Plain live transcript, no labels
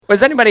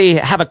Does anybody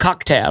have a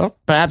cocktail?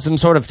 Perhaps some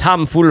sort of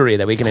tomfoolery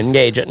that we can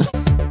engage in?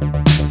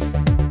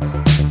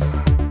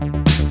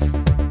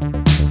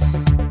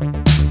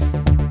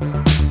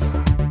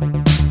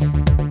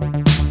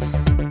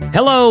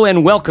 Hello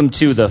and welcome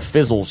to the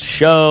Fizzle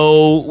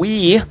Show.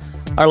 We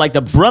are like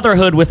the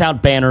brotherhood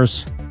without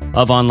banners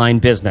of online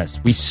business.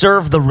 We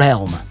serve the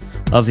realm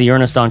of the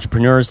earnest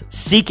entrepreneurs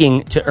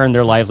seeking to earn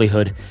their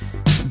livelihood,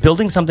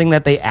 building something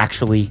that they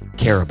actually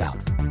care about.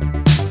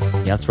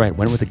 Yeah, that's right.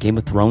 Went with the Game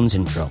of Thrones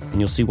intro,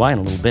 and you'll see why in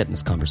a little bit in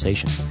this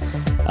conversation.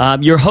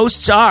 Your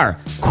hosts are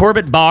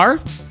Corbett Barr.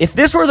 If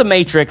this were the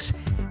Matrix,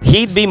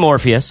 he'd be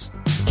Morpheus.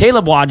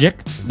 Caleb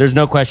Wojcik, there's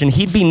no question,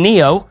 he'd be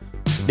Neo,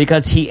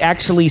 because he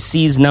actually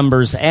sees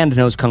numbers and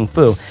knows Kung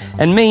Fu.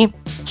 And me,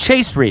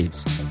 Chase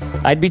Reeves,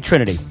 I'd be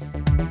Trinity,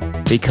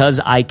 because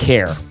I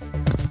care.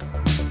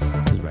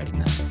 Who's writing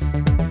that?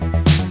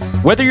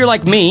 Whether you're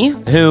like me,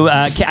 who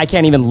I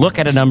can't even look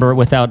at a number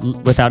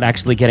without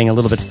actually getting a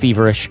little bit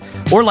feverish,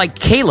 or like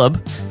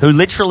Caleb, who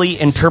literally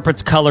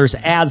interprets colors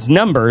as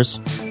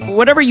numbers,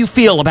 whatever you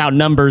feel about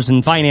numbers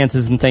and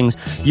finances and things,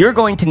 you're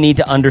going to need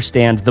to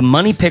understand the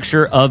money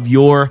picture of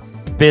your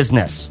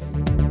business.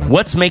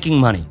 What's making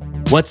money?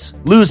 What's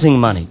losing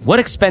money? What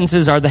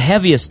expenses are the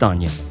heaviest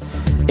on you?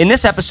 In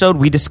this episode,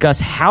 we discuss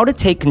how to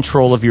take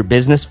control of your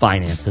business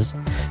finances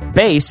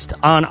based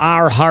on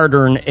our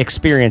hard-earned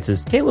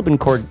experiences. Caleb and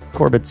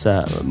Corbett's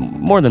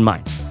more than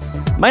mine.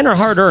 Mine are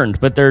hard-earned,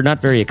 but they're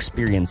not very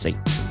experiency.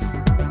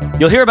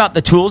 You'll hear about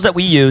the tools that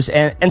we use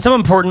and some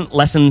important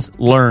lessons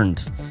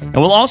learned. And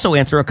we'll also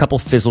answer a couple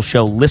Fizzle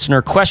Show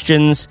listener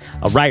questions.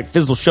 All right,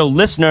 Fizzle Show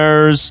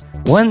listeners,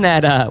 one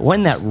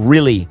that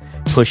really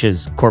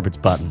pushes Corbett's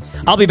buttons.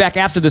 I'll be back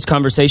after this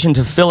conversation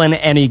to fill in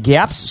any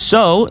gaps,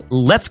 so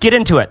let's get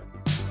into it.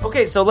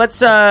 Okay, so let's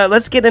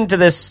get into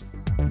this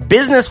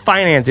business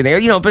financing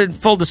there. But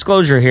full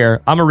disclosure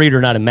here, I'm a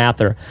reader, not a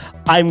mather.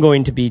 I'm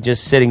going to be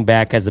just sitting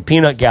back as the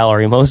peanut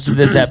gallery most of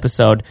this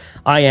episode.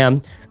 I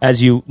am,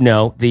 as you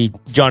know, the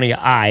Johnny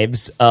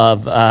Ives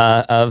of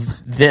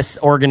this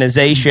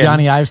organization.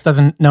 Johnny Ives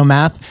doesn't know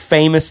math?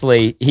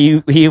 Famously, he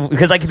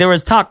because there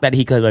was talk that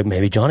he could,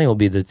 maybe Johnny will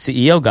be the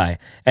CEO guy.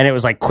 And it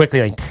was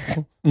quickly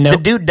nope. The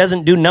dude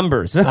doesn't do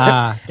numbers.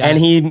 And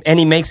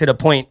he makes it a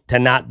point to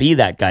not be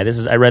that guy.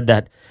 I read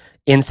that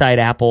Inside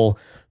Apple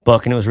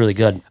book and it was really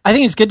good. I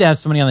think it's good to have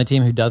somebody on the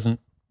team who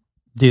doesn't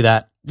do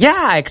that.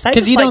 Yeah,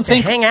 because you don't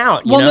think hang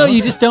out. No,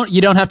 you just don't.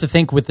 You don't have to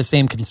think with the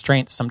same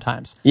constraints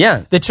sometimes.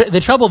 Yeah. The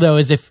trouble though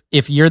is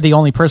if you're the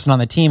only person on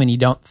the team and you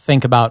don't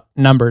think about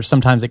numbers,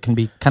 sometimes it can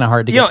be kind of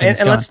hard to get things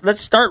going. And let's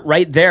start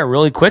right there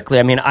really quickly.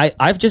 I mean,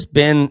 I've just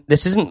been.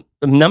 This isn't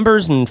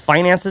numbers and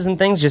finances and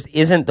things. Just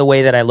isn't the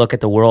way that I look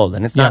at the world.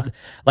 And it's not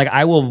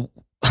I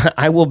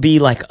will be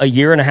a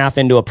year and a half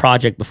into a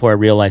project before I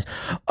realize,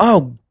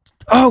 oh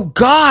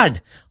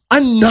God.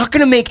 I'm not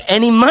going to make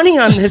any money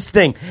on this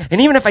thing. And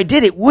even if I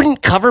did, it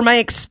wouldn't cover my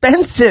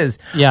expenses.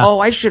 Yeah. Oh,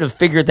 I should have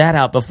figured that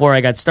out before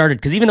I got started.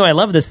 Because even though I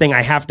love this thing,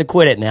 I have to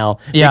quit it now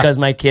because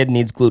my kid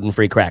needs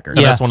gluten-free crackers.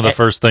 And that's one of the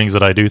first things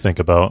that I do think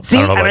about. See,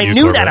 I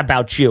knew that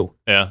about you.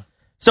 Yeah.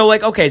 So,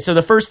 so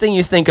the first thing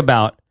you think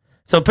about,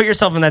 so put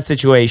yourself in that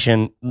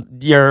situation.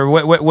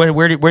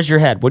 Where's your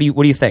head? What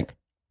do you think?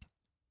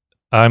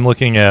 I'm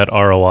looking at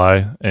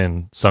ROI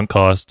and sunk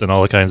cost and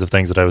all the kinds of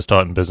ththings that I was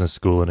taught in business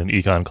school and in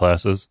econ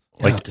classes.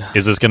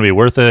 Is this going to be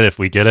worth it if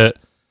we get it?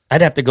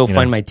 I'd have to go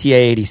find my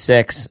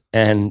TA86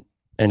 and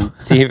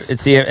see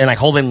it, and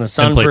hold it in the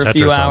sun for a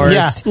few Tetris hours.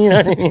 Yeah. You know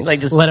what I mean?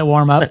 Just let it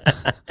warm up.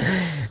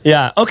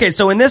 Yeah. Okay.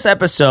 So in this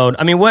episode,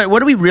 I mean, what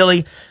do we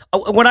really?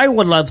 What I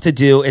would love to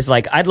do is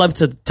I'd love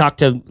to talk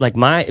to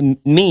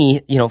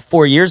me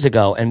 4 years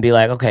ago and be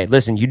like, okay,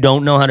 listen, you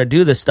don't know how to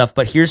do this stuff,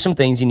 but here's some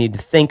things you need to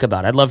think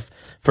about. I'd love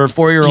for a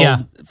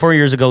 4-year-old 4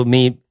 years ago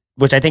me,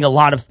 which I think a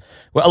lot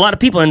of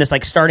people in this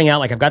starting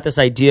out I've got this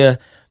idea.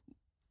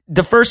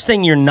 The first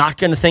thing you're not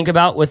going to think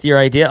about with your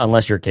idea,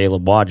 unless you're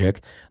Caleb Wojcik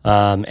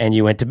and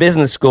you went to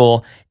business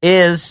school,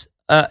 is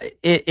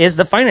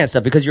the finance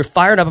stuff, because you're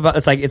fired up about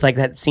it's like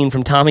that scene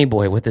from Tommy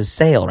Boy with his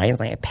sale, right?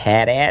 It's I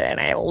pet it and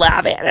I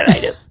love it and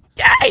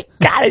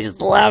I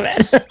just love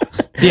it.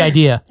 The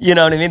idea. You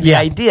know what I mean? The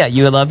idea.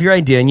 You love your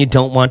idea and you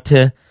don't want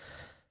to,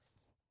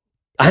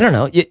 I don't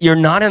know, you're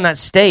not in that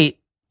state,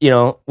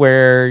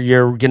 where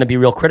you're going to be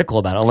real critical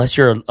about it, unless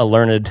you're a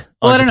learned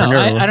entrepreneur.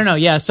 I don't know.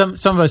 Yeah, some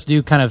of us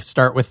do kind of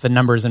start with the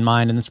numbers in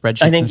mind and the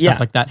spreadsheets and stuff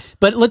like that.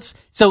 But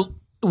so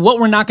what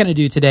we're not going to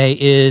do today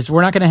is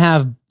we're not going to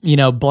have,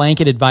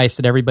 blanket advice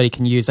that everybody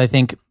can use. I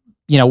think,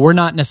 we're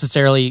not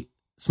necessarily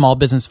small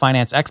business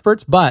finance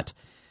experts, but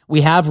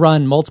we have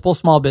run multiple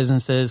small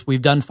businesses.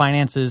 We've done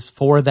finances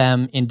for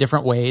them in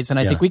different ways. And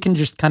I think we can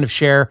just kind of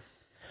share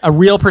a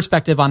real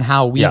perspective on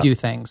how we do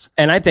things.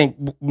 And I think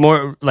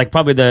more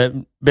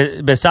probably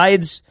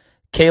besides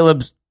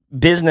Caleb's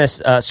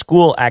business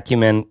school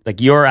acumen,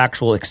 your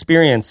actual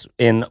experience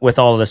with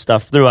all of this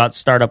stuff throughout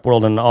startup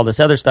world and all this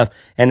other stuff,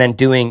 and then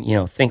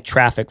doing, think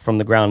traffic from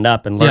the ground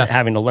up and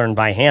having to learn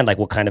by hand,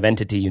 what kind of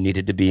entity you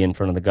needed to be in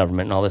front of the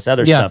government and all this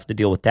other stuff to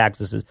deal with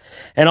taxes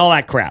and all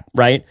that crap,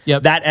 right?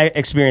 Yep. That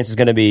experience is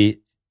going to be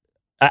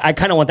I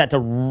kind of want that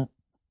to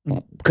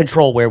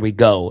control where we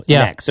go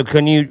next. So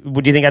would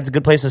you think that's a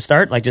good place to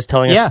start? Like just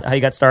telling us how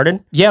you got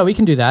started? Yeah, we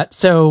can do that.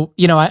 So,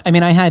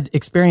 I had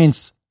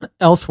experience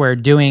elsewhere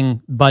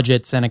doing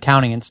budgets and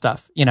accounting and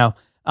stuff,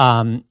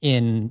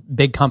 in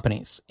big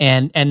companies.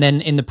 And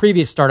then in the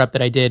previous startup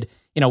that I did,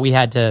 we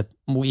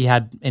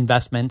had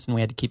investments and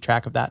we had to keep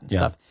track of that and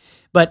stuff.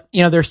 But,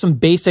 there's some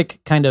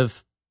basic kind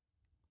of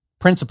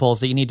principles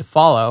that you need to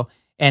follow.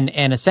 And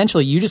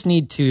essentially you just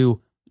need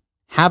to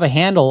have a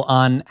handle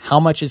on how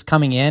much is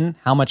coming in,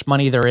 how much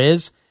money there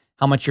is,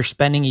 how much you're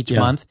spending each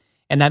month.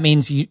 And that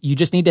means you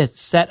just need to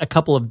set a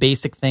couple of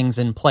basic things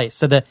in place.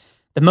 So the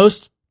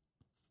most,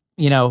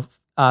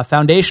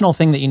 foundational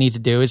thing that you need to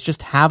do is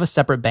just have a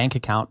separate bank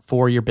account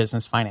for your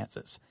business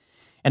finances.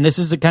 And this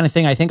is the kind of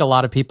thing I think a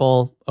lot of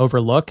people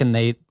overlook, and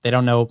they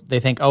don't know. They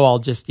think, oh, I'll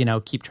just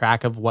keep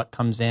track of what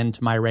comes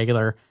into my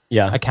regular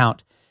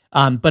account.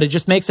 But it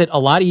just makes it a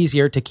lot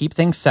easier to keep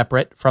things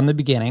separate from the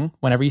beginning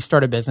whenever you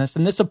start a business.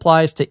 And this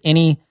applies to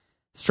any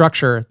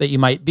structure that you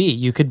might be.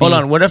 You could be. Hold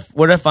on. What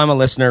if I'm a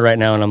listener right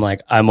now and I'm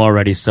like, I'm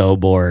already so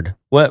bored.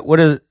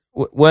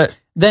 What?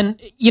 Then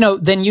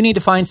you need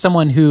to find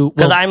someone who,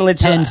 because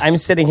I'm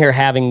sitting here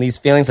having these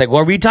feelings like, well,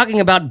 are we talking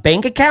about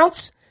bank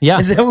accounts? Yeah.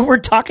 Is that what we're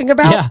talking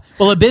about? Yeah.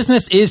 Well, a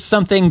business is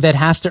something that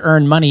has to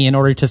earn money in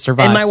order to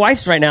survive. And my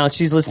wife's right now,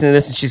 she's listening to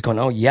this and she's going,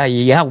 oh, yeah.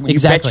 You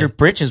bet your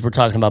britches we're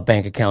talking about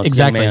bank accounts.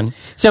 Exactly. Man.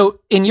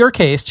 So in your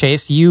case,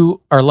 Chase, you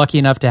are lucky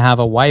enough to have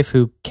a wife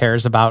who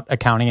cares about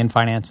accounting and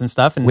finance and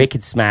stuff. And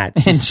wicked smart.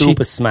 She's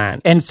super smart.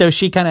 And so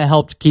she kind of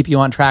helped keep you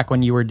on track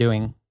when you were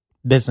doing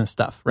business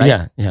stuff,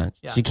 right? Yeah.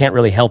 She can't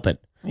really help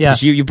it. Yeah.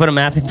 You put a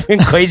math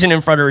equation in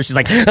front of her, she's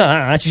like,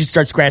 she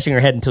starts scratching her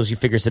head until she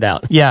figures it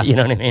out. Yeah. You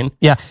know what I mean?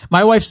 Yeah.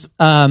 My wife's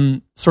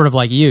sort of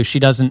like you. She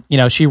doesn't,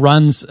 she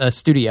runs a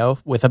studio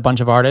with a bunch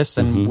of artists,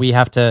 and we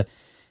have to,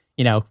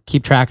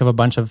 keep track of a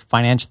bunch of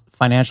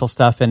financial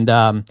stuff. And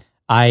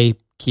I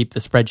keep the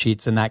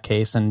spreadsheets in that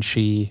case, and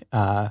she,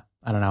 I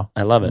don't know.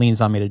 I love it.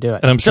 Leans on me to do it.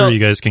 And I'm sure you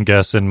guys can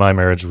guess in my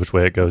marriage which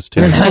way it goes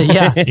too.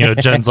 Yeah.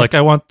 Jen's like, I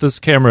want this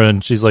camera,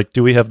 and she's like,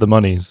 do we have the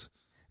monies?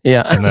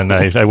 Yeah, and then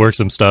I work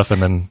some stuff,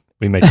 and then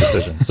we make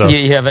decisions. So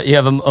you have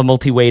a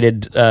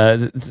multi-weighted,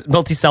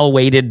 multi-cell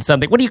weighted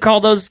something. What do you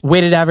call those?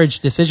 Weighted average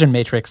decision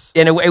matrix.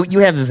 And you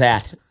have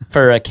that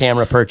for a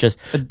camera purchase.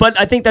 But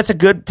I think that's a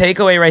good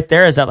takeaway right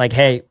there. Is that like,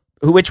 hey,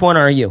 which one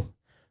are you?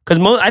 Because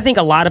I think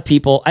a lot of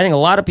people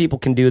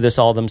can do this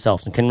all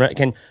themselves and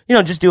can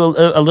just do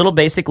a little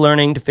basic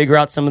learning to figure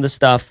out some of the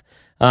stuff,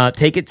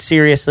 take it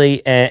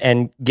seriously,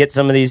 and get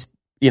some of these.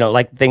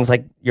 Like things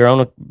like your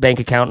own bank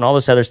account and all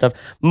this other stuff.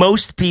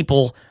 Most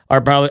people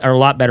are a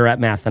lot better at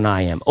math than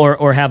I am,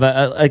 or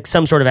have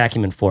some sort of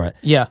acumen for it.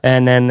 Yeah.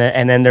 And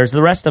then there's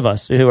the rest of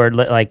us who are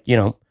like,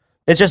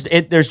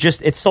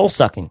 it's soul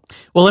sucking.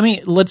 Well,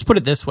 let's put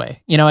it this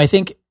way. I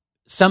think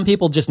some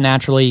people just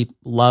naturally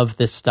love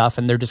this stuff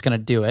and they're just going to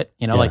do it.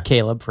 Like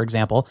Caleb, for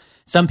example.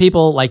 Some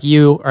people like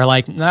you are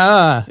like,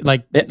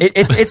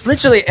 it's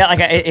literally like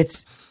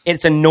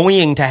it's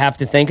annoying to have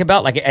to think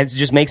about. Like it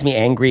just makes me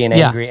angry and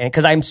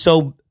because I'm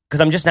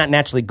just not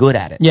naturally good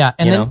at it. Yeah,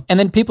 and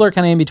then people are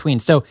kind of in between.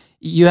 So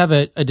you have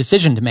a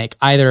decision to make.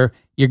 Either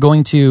you're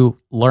going to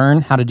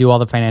learn how to do all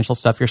the financial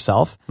stuff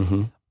yourself,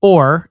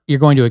 or you're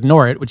going to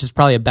ignore it, which is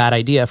probably a bad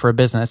idea for a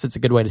business. It's a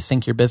good way to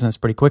sink your business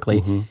pretty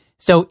quickly.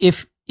 So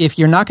if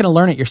you're not going to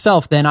learn it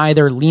yourself, then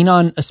either lean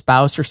on a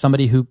spouse or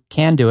somebody who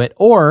can do it,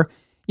 or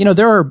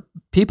there are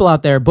people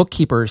out there,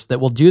 bookkeepers, that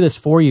will do this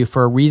for you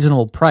for a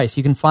reasonable price.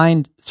 You can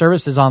find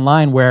services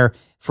online where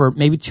for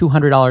maybe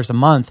 $200 a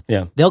month,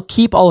 they'll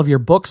keep all of your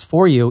books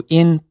for you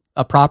in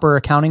a proper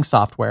accounting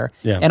software.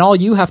 And all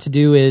you have to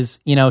do is,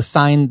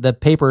 sign the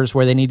papers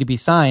where they need to be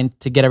signed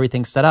to get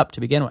everything set up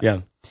to begin with. Yeah.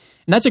 And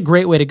that's a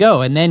great way to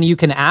go. And then you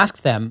can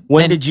ask them.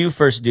 When did you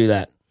first do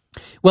that?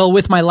 Well,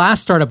 with my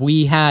last startup,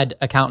 we had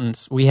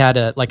accountants. We had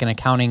an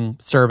accounting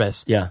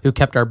service who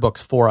kept our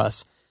books for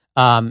us.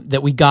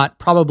 That we got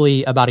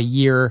probably about a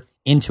year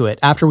into it.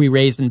 After we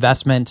raised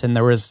investment and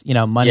there was,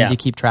 money to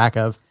keep track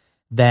of,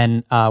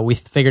 then we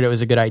figured it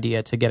was a good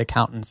idea to get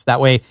accountants. That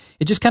way,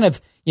 it just kind of,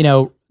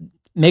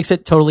 makes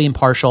it totally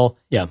impartial.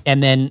 Yeah.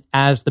 And then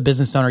as the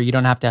business owner, you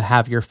don't have to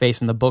have your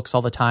face in the books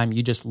all the time.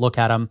 You just look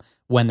at them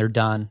when they're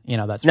done.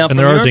 That's now, and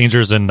there are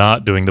dangers in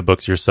not doing the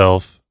books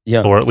yourself,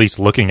 or at least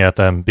looking at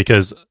them,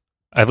 because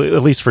at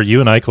least for you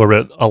and I,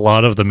 Corbett, a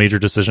lot of the major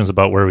decisions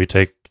about where we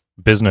take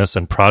business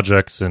and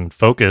projects and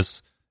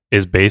focus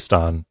is based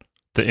on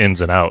the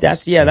ins and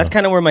outs. That's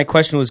kind of where my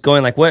question was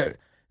going. Like, what?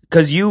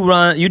 Because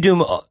you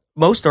do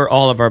most or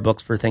all of our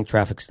books for Think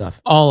Traffic stuff.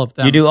 All of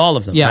them. You do all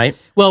of them, right?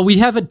 Well, we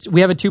have a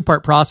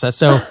 2-part process.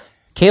 So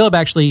Caleb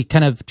actually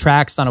kind of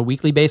tracks on a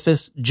weekly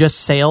basis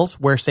just sales,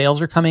 where sales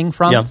are coming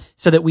from,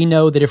 so that we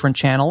know the different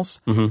channels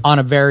on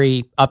a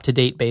very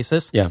up-to-date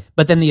basis. Yeah.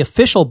 But then the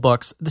official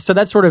books, so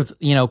that's sort of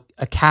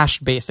a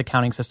cash-based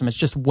accounting system. It's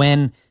just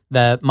when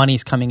the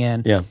money's coming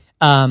in. Yeah.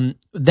 Then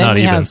not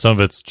even. Some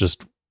of it's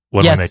just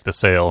when we make the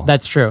sale.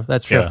 That's true.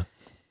 Yeah.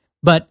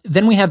 But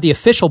then we have the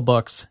official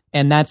books,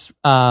 and that's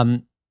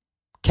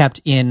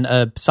kept in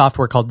a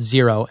software called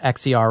Xero,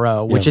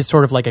 Xero, which is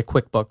sort of like a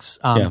QuickBooks,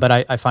 but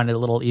I find it a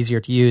little easier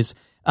to use.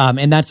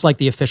 And that's like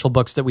the official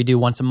books that we do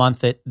once a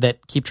month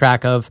that keep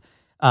track of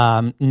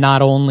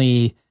not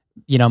only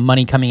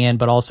money coming in,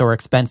 but also our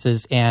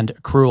expenses and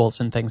accruals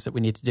and things that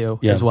we need to do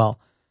as well.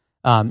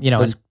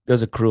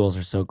 Those accruals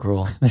are so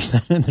cruel.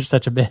 They're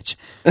such a bitch.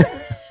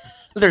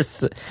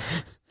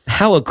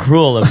 How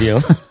accrual of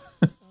you.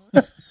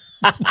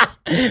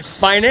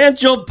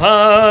 Financial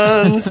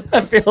puns.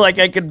 I feel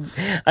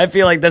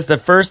like that's the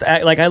first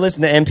act. Like I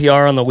listen to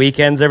NPR on the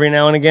weekends every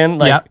now and again.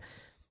 Like,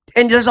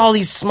 and there's all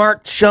these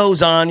smart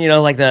shows on,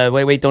 like the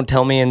wait, don't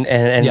tell me,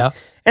 and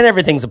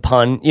everything's a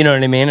pun. You know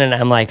what I mean? And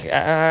I'm like,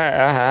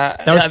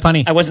 that was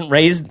funny. I wasn't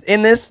raised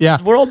in this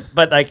world,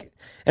 but like,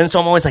 and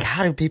so I'm always like,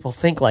 how do people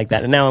think like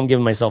that? And now I'm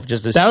giving myself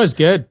just that was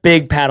good,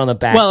 big pat on the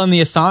back. Well, in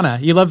the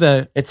Asana, you love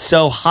it's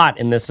so hot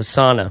in this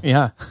Asana.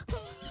 Yeah.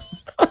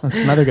 That's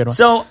another good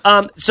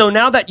one. So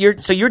now that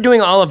you're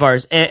doing all of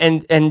ours,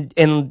 and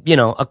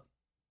a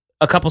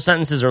couple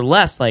sentences or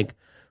less, like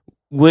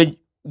when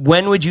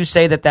would you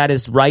say that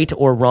is right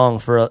or wrong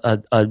for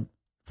a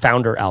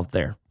founder out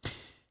there?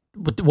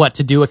 What,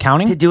 to do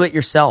accounting? To do it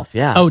yourself,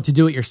 yeah. Oh, to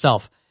do it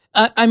yourself.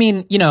 I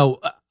mean,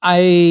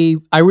 I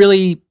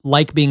really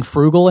like being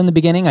frugal in the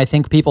beginning. I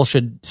think people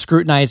should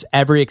scrutinize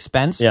every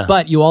expense,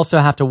 but you also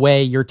have to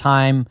weigh your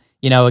time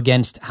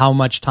against how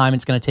much time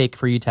it's going to take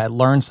for you to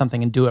learn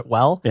something and do it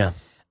well. Yeah.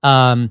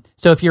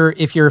 So if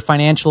you're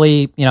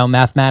financially,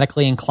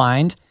 mathematically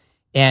inclined,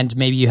 and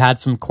maybe you had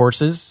some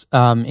courses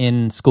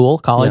in school,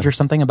 college or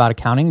something about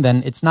accounting,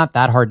 then it's not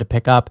that hard to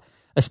pick up,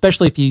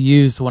 especially if you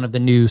use one of the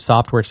new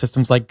software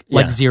systems like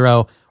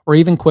Xero, or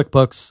even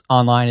QuickBooks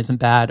Online isn't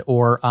bad,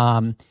 or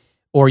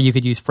you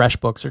could use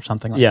FreshBooks or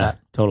something like that.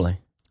 Yeah, totally.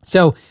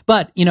 So,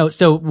 but,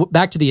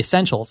 back to the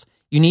essentials.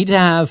 You need to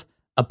have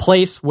a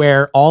place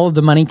where all of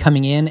the money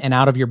coming in and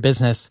out of your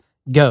business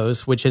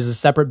goes, which is a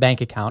separate bank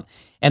account.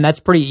 And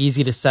that's pretty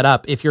easy to set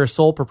up. If you're a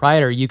sole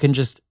proprietor, you can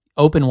just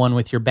open one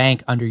with your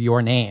bank under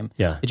your name.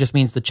 Yeah. It just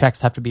means the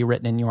checks have to be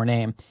written in your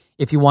name.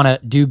 If you want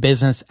to do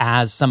business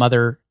as some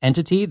other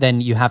entity,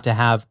 then you have to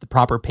have the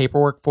proper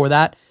paperwork for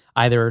that,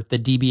 either the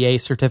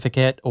DBA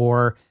certificate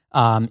or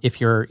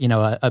if you're,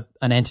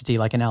 an entity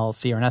like an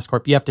LLC or an S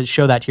Corp, you have to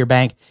show that to your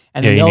bank.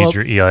 And then you need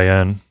your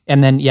EIN.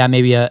 And then,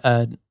 maybe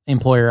a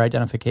employer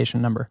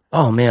identification number.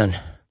 Oh man,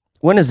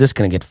 when is this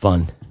going to get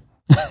fun?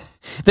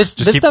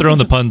 Just keep throwing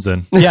the puns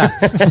in. Yeah.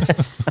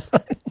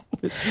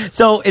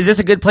 So is this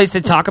a good place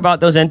to talk about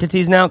those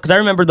entities now? Because I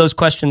remember those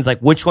questions, like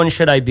which one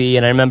should I be?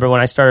 And I remember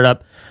when I started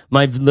up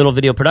my little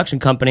video production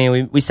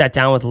company, we sat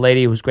down with a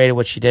lady who was great at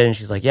what she did, and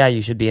she's like, yeah,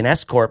 you should be an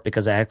S Corp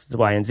because of X,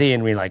 Y, and Z.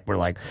 And we're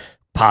like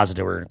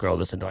positive we're going to grow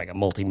this into like a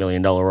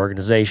multi-million-dollar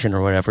organization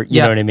or whatever.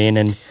 You know what I mean?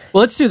 And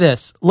well, let's do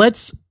this.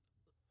 Let's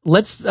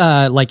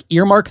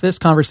earmark this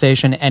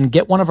conversation and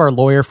get one of our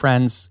lawyer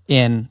friends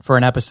in for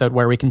an episode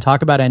where we can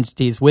talk about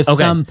entities with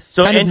some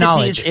kind of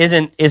knowledge. So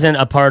entities isn't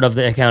a part of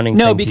the accounting.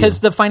 No,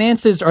 because the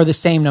finances are the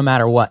same no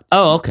matter what.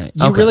 Oh, okay.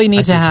 You really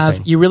need to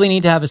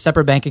have a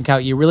separate bank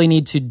account. You really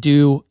need to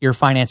do your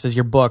finances,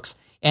 your books.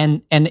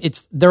 And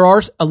there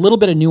are a little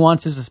bit of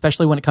nuances,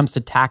 especially when it comes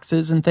to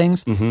taxes and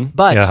things. Mm-hmm.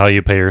 But how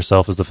you pay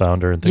yourself as the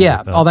founder and things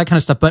like that. all that kind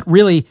of stuff. But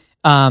really,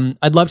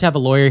 I'd love to have a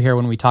lawyer here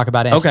when we talk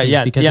about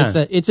entities because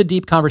it's a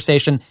deep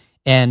conversation,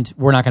 and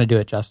we're not going to do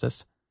it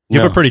justice. You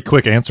have a pretty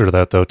quick answer to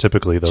that, though.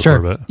 Typically, though, sure.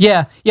 Corbett.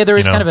 Yeah. There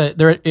is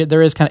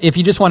there is kind of, if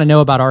you just want to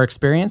know about our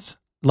experience,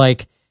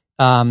 like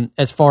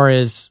as far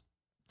as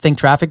Think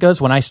Traffic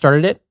goes, when I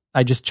started it,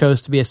 I just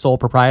chose to be a sole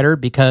proprietor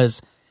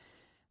because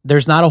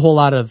there's not a whole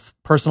lot of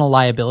personal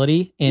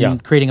liability in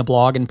creating a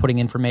blog and putting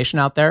information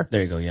out there.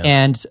 There you go. Yeah.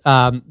 And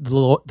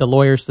the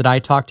lawyers that I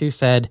talked to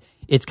said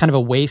it's kind of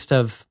a waste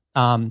of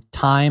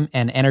time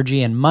and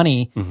energy and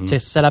money to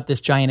set up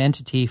this giant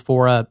entity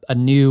for a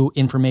new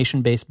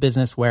information-based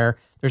business where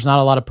there's not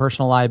a lot of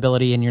personal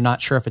liability and you're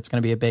not sure if it's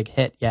going to be a big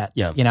hit yet.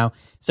 Yeah.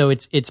 So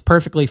it's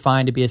perfectly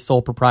fine to be a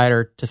sole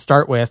proprietor to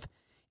start with,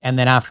 and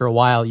then after a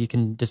while you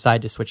can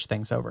decide to switch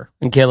things over.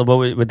 And Caleb,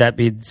 would that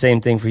be the same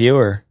thing for you,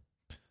 or?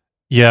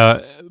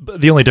 Yeah,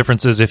 the only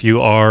difference is if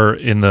you are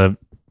in the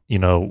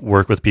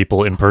work with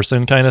people in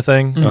person kind of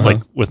thing,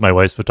 like with my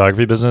wife's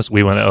photography business,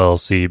 we went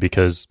LLC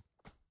because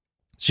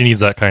she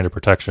needs that kind of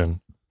protection.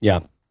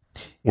 Yeah.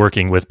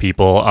 Working with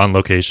people on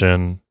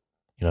location,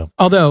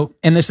 Although,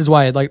 and this is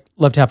why I'd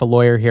love to have a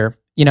lawyer here,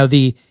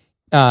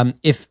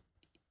 if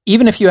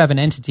even if you have an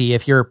entity,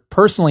 if you're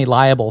personally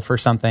liable for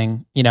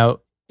something,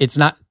 it's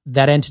not,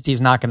 that entity is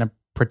not going to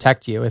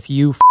protect you. If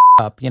you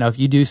up, if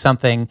you do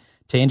something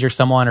to injure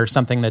someone or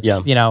something that's,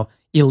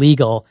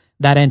 illegal,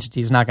 that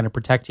entity is not going to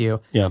protect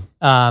you. Yeah.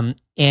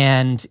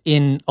 And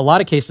in a lot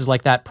of cases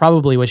like that,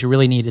 probably what you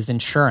really need is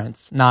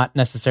insurance, not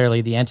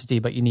necessarily the entity,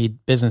 but you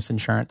need business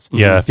insurance.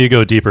 Yeah. If you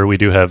go deeper, we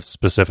do have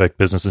specific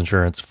business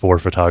insurance for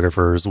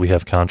photographers. We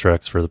have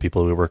contracts for the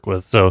people we work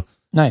with. So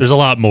there's a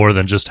lot more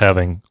than just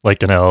having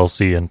like an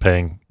LLC and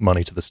paying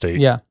money to the state.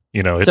 Yeah.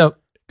 It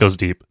goes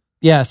deep.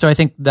 Yeah. So I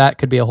think that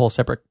could be a whole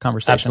separate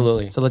conversation.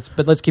 Absolutely. So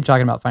let's keep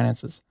talking about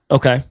finances.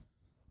 Okay.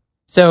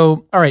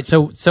 So, all right.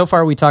 So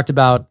far we talked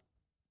about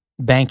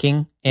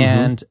banking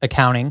and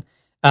accounting.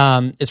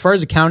 As far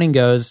as accounting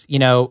goes,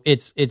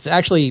 it's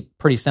actually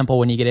pretty simple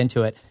when you get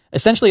into it.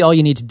 Essentially, all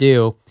you need to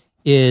do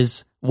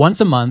is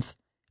once a month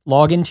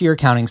log into your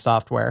accounting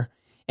software,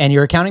 and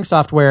your accounting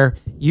software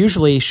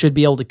usually should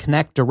be able to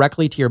connect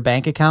directly to your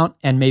bank account.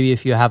 And maybe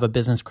if you have a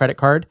business credit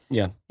card,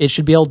 it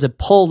should be able to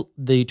pull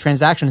the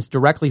transactions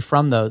directly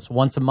from those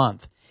once a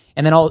month.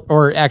 And then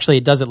or actually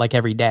it does it like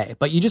every day,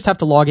 but you just have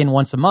to log in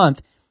once a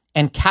month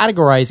and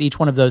categorize each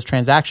one of those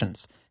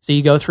transactions. So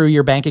you go through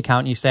your bank account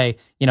and you say,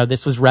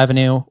 this was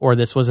revenue or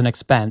this was an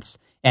expense,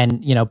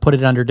 and, put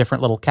it under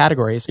different little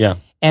categories. Yeah.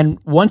 And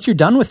once you're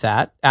done with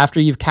that,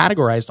 after you've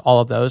categorized all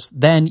of those,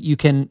 then you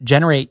can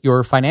generate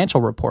your financial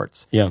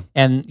reports. Yeah.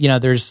 And,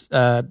 there's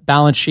a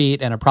balance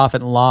sheet and a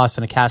profit and loss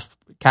and a cash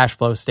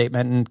flow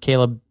statement. And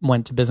Caleb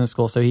went to business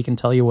school, so he can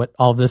tell you what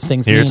all of these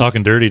things mean. You're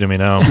talking dirty to me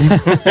now. Look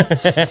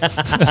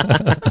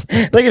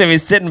at him.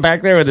 He's sitting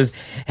back there with his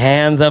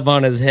hands up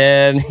on his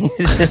head.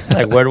 He's just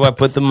like, where do I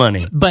put the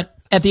money? But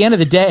at the end of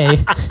the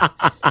day...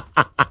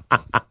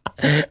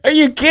 Are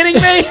you kidding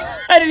me?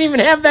 I didn't even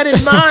have that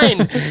in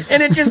mind,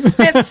 and it just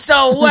fits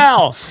so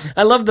well.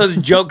 I love those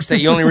jokes that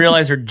you only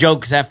realize are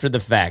jokes after the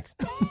fact.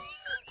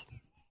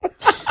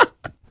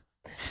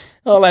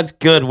 Oh, that's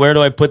good. Where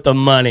do I put the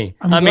money?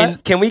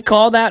 Can we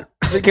call that?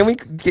 Can we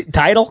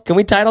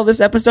title this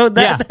episode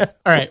that? Yeah.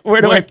 All right.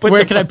 Where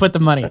can I put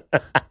the money?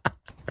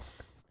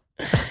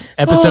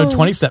 Episode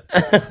 27.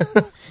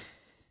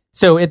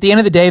 So at the end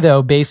of the day,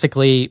 though,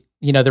 basically,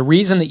 the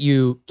reason that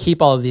you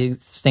keep all of these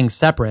things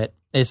separate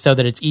is so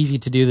that it's easy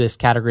to do this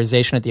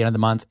categorization at the end of the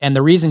month. And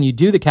the reason you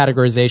do the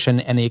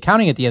categorization and the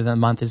accounting at the end of the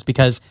month is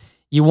because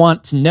you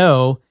want to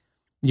know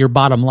your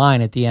bottom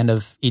line at the end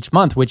of each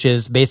month, which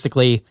is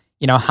basically,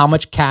 how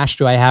much cash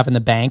do I have in the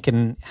bank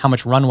and how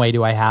much runway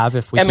do I have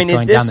if we keep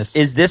going down this?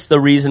 Is this the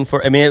reason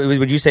for,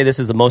 would you say this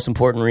is the most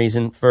important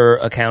reason for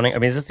accounting?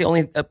 Is this the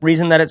only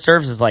reason that it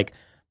serves, is like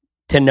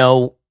to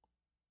know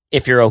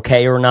if you're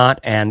okay or not,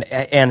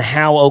 and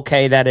how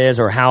okay that is,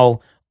 or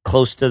how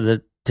close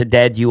to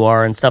dead you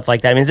are and stuff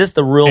like that? Is this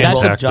the real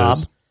job?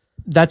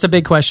 That's a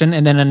big question.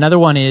 And then another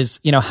one is,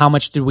 how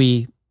much did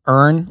we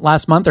earn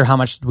last month, or how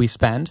much did we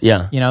spend?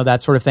 Yeah.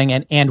 That sort of thing.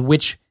 And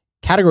which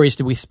categories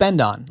did we spend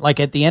on?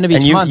 Like at the end of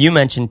each month. You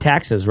mentioned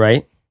taxes,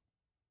 right?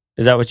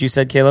 Is that what you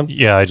said, Caleb?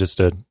 Yeah, I just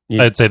did.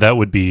 I'd say that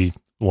would be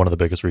one of the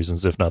biggest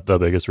reasons, if not the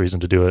biggest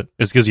reason to do it.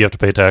 It's because you have to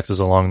pay taxes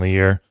along the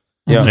year.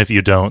 Yeah. And if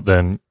you don't,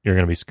 then you're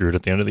going to be screwed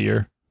at the end of the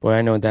year. Boy,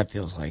 I know what that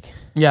feels like.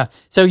 Yeah.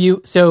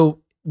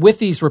 So with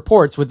these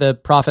reports, with the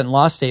profit and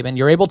loss statement,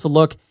 you're able to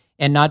look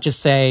and not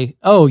just say,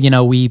 oh,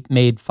 we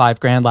made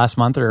 $5,000 last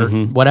month or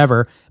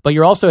whatever, but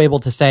you're also able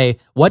to say,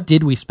 what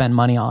did we spend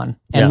money on,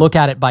 and look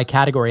at it by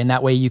category. And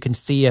that way you can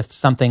see if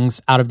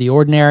something's out of the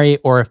ordinary,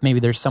 or if maybe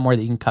there's somewhere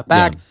that you can cut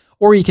back,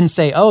 or you can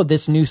say, oh,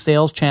 this new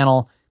sales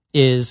channel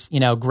is,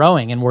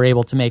 growing, and we're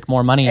able to make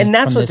more money. And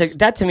that's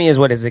that to me is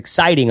what is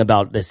exciting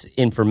about this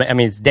information.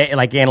 It's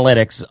like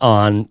analytics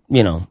on,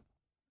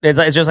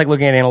 It's just like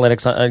looking at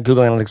analytics,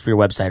 Google Analytics for your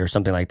website or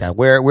something like that.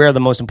 Where are the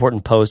most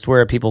important posts?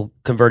 Where are people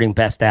converting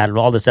best at?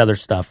 All this other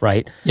stuff,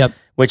 right? Yep.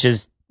 Which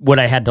is what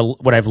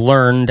I've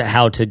learned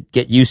how to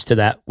get used to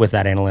that with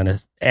that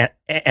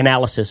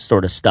analysis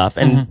sort of stuff.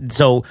 And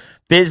so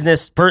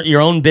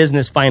your own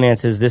business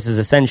finances, this is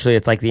essentially,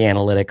 it's like the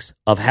analytics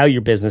of how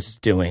your business is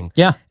doing.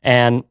 Yeah.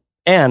 And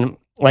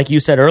like you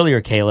said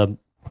earlier, Caleb,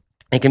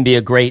 it can be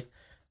a great,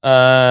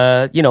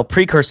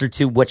 precursor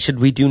to what should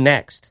we do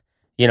next.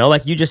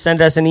 Like you just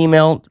sent us an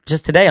email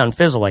just today on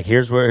Fizzle, like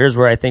here's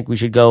where I think we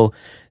should go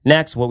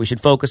next, what we should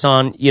focus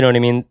on,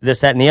 this,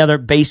 that, and the other,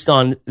 based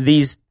on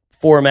these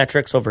 4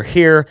 metrics over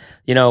here.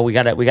 We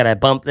gotta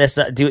bump this,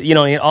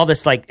 all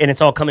this, like, and it's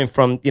all coming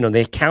from,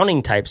 the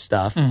accounting type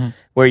stuff,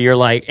 where you're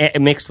like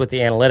mixed with the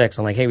analytics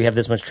on, like, hey, we have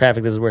this much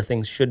traffic, this is where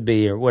things should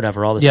be, or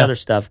whatever, all this other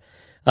stuff.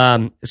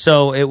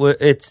 So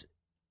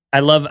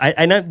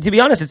I know, to be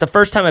honest, it's the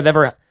first time I've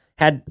ever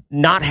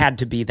not had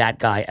to be that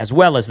guy, as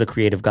well as the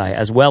creative guy,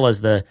 as well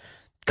as the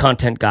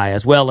content guy,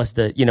 as well as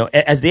the,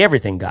 as the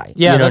everything guy.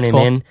 Yeah, that's cool.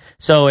 I mean?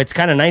 So it's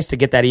kind of nice to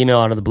get that email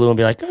out of the blue and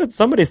be like, oh,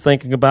 somebody's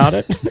thinking about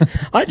it.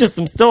 I just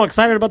am so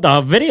excited about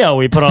the video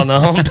we put on the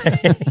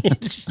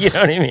homepage. You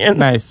know what I mean?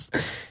 Nice.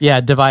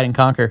 Yeah, divide and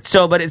conquer.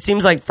 So, but it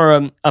seems like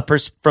from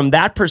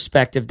that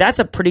perspective, that's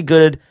a pretty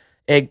good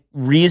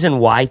reason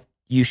why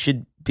you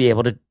should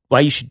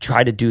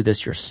try to do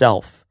this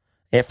yourself.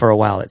 For a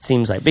while, it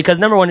seems like, because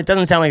number one, it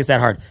doesn't sound like it's that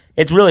hard.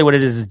 It's really what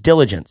it is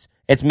diligence.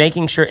 It's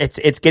making sure it's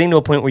getting to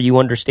a point where you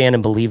understand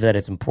and believe that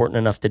it's important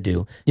enough to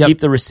do. Yep. Keep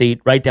the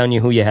receipt, write down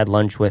who you had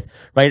lunch with,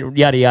 right?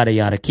 Yada yada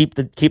yada. Keep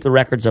the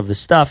records of the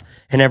stuff,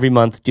 and every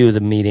month do the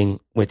meeting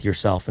with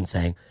yourself and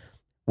saying,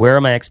 where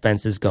are my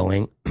expenses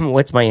going?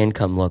 What's my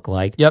income look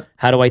like? Yep.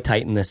 How do I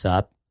tighten this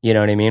up? You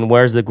know what I mean?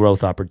 Where's the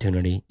growth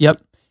opportunity?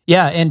 Yep.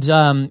 Yeah,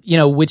 and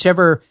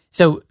whichever.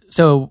 So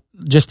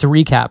just to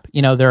recap,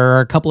 there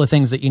are a couple of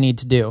things that you need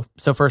to do.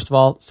 So first of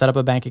all, set up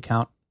a bank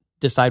account.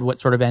 decide what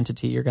sort of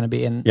entity you're going to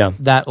be. And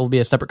that will be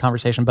a separate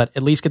conversation, but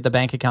at least get the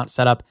bank account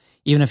set up,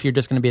 even if you're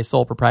just going to be a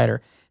sole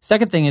proprietor.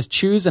 Second thing is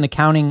choose an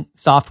accounting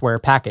software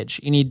package.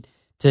 You need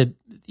to,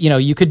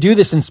 you could do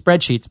this in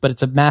spreadsheets, but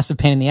it's a massive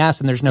pain in the ass,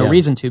 and there's no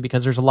reason to,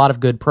 because there's a lot of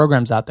good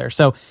programs out there.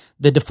 So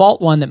the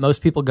default one that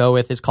most people go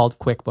with is called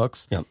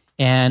QuickBooks,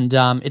 and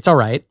it's all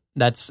right.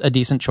 That's a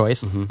decent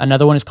choice.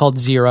 Another one is called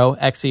Xero,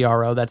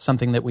 Xero. That's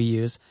something that we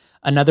use.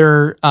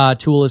 Another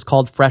tool is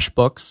called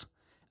FreshBooks.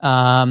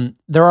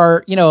 There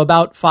are,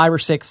 about 5 or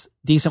 6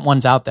 decent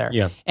ones out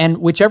there. And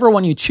whichever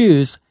one you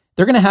choose,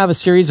 they're going to have a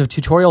series of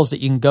tutorials that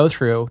you can go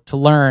through to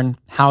learn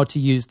how to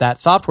use that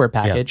software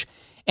package.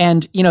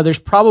 And,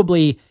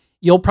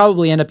 you'll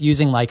probably end up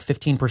using like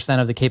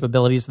 15% of the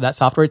capabilities of that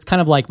software. It's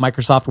kind of like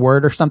Microsoft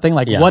Word or something.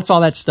 Like, what's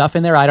all that stuff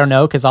in there? I don't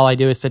know, because all I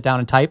do is sit down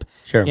and type.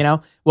 Sure.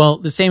 Well,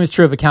 the same is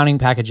true of accounting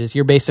packages.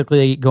 You're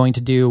basically going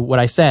to do what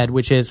I said,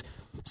 which is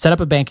set up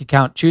a bank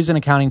account, choose an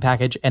accounting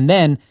package, and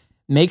then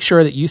make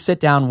sure that you sit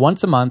down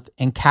once a month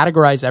and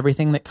categorize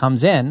everything that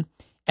comes in,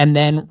 and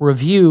then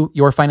review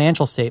your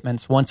financial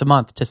statements once a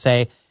month to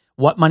say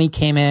what money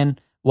came in,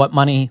 what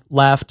money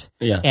left,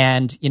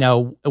 and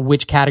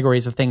which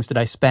categories of things did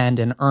I spend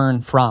and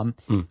earn from,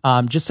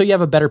 just so you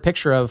have a better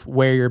picture of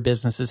where your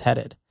business is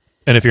headed.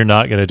 And if you're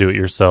not going to do it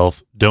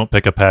yourself, don't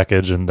pick a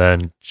package and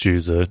then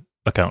choose a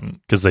accountant,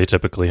 because they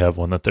typically have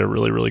one that they're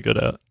really, really good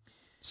at.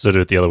 So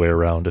do it the other way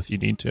around if you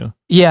need to.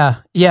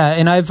 Yeah.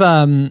 And I've,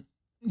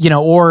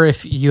 or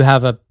if you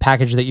have a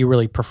package that you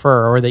really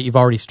prefer or that you've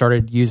already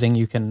started using,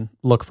 you can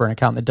look for an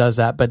accountant that does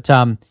that.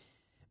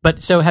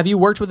 But so have you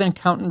worked with an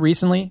accountant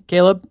recently,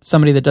 Caleb?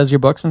 Somebody that does your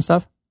books and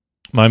stuff?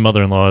 My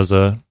mother-in-law is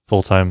a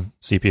full-time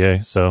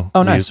CPA, so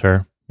we use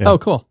her. Yeah. Oh,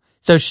 cool.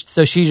 So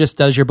she just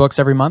does your books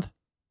every month?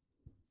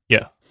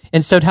 Yeah.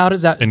 And so how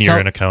does that... And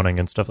year-end accounting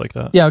and stuff like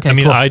that. Yeah, okay,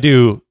 cool.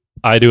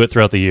 I do it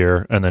throughout the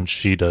year, and then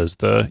she does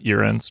the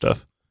year-end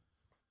stuff.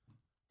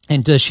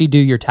 And does she do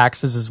your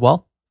taxes as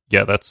well?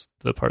 Yeah, that's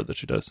the part that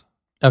she does.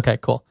 Okay,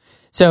 cool.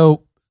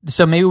 So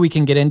maybe we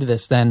can get into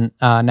this then.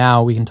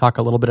 Now we can talk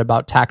a little bit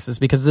about taxes,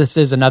 because this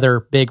is another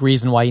big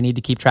reason why you need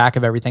to keep track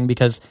of everything,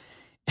 because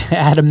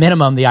at a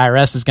minimum, the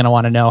IRS is going to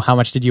want to know how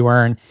much did you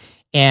earn.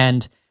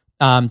 And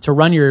to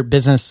run your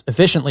business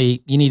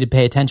efficiently, you need to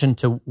pay attention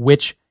to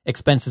which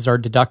expenses are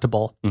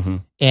deductible.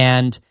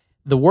 And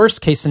the worst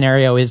case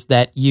scenario is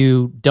that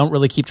you don't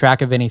really keep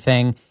track of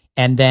anything,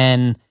 and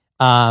then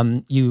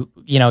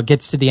it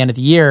gets to the end of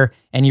the year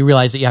and you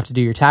realize that you have to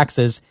do your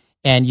taxes,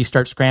 and you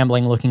start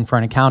scrambling looking for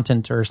an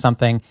accountant or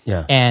something,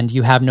 and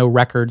you have no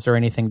records or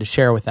anything to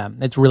share with them.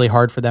 It's really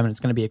hard for them, and it's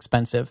going to be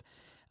expensive.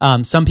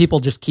 Some people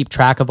just keep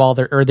track of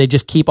they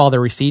just keep all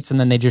their receipts, and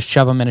then they just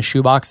shove them in a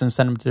shoebox and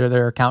send them to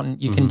their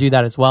accountant. You can do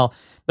that as well.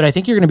 But I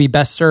think you're going to be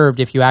best served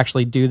if you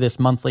actually do this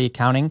monthly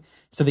accounting,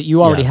 so that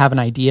you already have an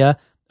idea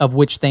of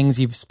which things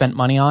you've spent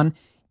money on,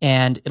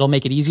 and it'll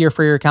make it easier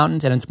for your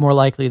accountant, and it's more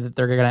likely that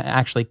they're going to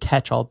actually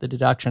catch all the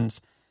deductions.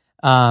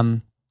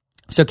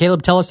 So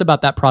Caleb, tell us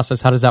about that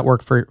process. How does that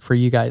work for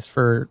you guys,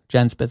 for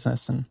Jen's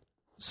business? And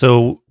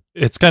so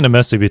it's kind of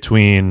messy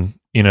between,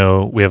 we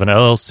have an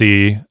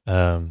LLC.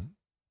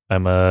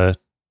 I'm a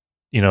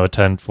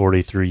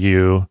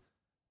 1043U.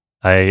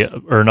 I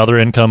earn other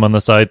income on the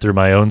side through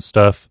my own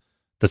stuff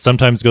that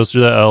sometimes goes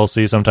through the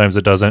LLC, sometimes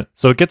it doesn't.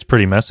 So it gets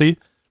pretty messy.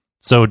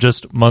 So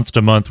just month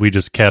to month, we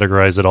just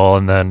categorize it all.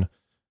 And then,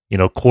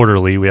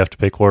 quarterly, we have to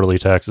pay quarterly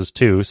taxes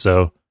too.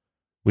 So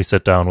we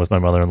sit down with my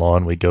mother-in-law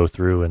and we go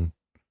through and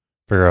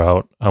figure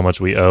out how much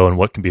we owe and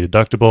what can be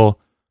deductible,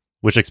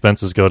 which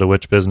expenses go to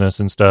which business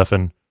and stuff.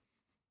 And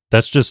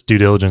that's just due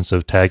diligence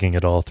of tagging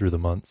it all through the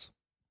months.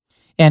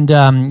 And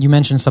you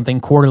mentioned something,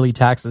 quarterly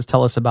taxes.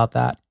 Tell us about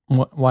that.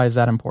 Why is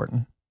that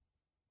important?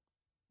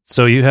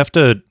 So you have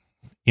to,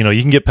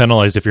 you can get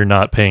penalized if you're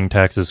not paying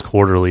taxes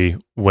quarterly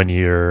when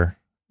you're,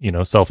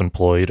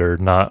 self-employed or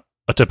not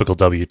a typical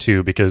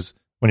W-2, because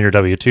when you're a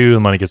W-2, the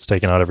money gets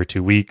taken out every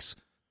 2 weeks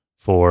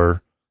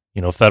for,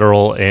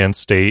 federal and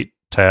state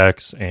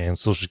tax and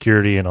Social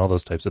Security and all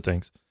those types of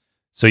things.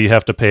 So you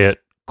have to pay it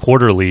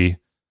quarterly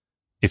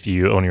if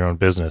you own your own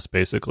business,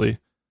 basically.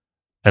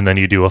 And then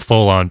you do a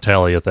full-on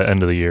tally at the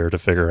end of the year to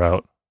figure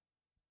out,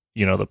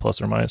 the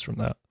plus or minus from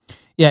that.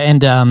 Yeah,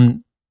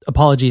 and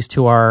apologies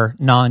to our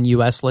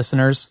non-U.S.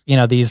 listeners.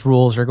 These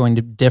rules are going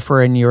to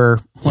differ in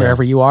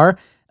wherever you are.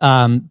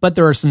 But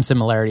there are some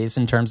similarities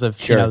in terms of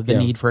the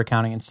need for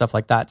accounting and stuff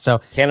like that. So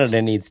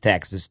Canada needs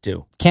taxes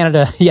too.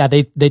 Canada,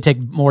 they take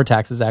more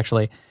taxes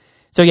actually.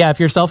 So if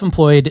you're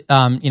self-employed,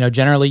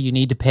 generally you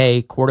need to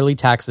pay quarterly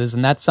taxes,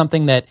 and that's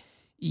something that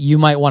you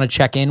might want to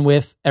check in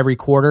with every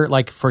quarter.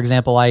 Like, for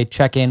example, I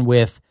check in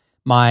with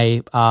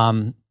my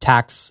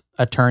tax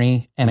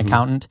attorney and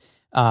accountant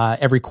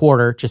every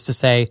quarter just to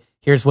say,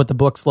 here's what the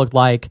books look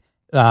like.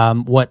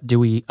 What do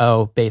we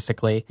owe,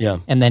 basically? Yeah.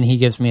 And then he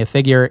gives me a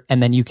figure,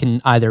 and then you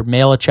can either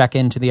mail a check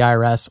in to the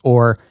IRS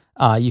or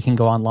you can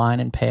go online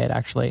and pay it,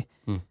 actually.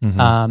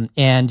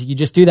 And you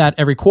just do that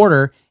every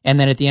quarter, and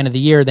then at the end of the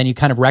year, then you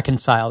kind of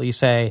reconcile. You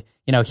say,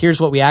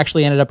 here's what we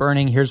actually ended up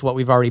earning, here's what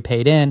we've already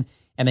paid in,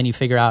 and then you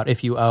figure out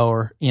if you owe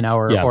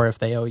or if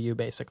they owe you,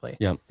 basically.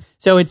 Yeah.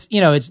 So it's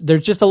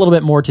there's just a little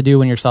bit more to do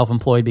when you're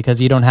self-employed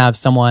because you don't have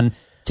someone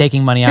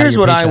taking money out Here's of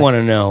your paycheck. Here's what I want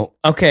to know.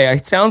 Okay,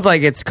 it sounds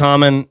like it's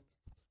common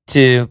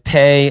to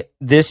pay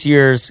this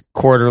year's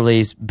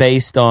quarterlies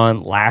based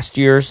on last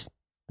year's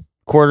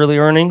quarterly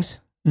earnings.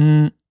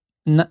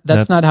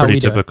 That's not how we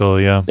do typical,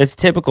 it. Yeah. It's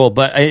typical,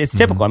 but it's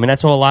typical. I mean,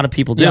 that's how a lot of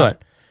people do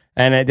it.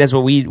 And that's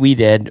what we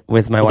did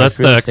with my wife. That's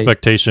the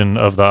expectation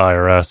of the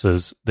IRS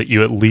is that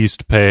you at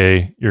least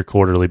pay your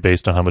quarterly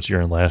based on how much you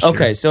earned last year.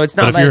 Okay, so it's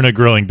not. But if you're in a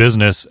growing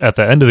business, at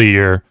the end of the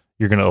year,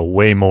 you're going to owe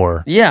way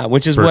more. Yeah,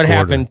 which is what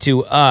happened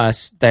to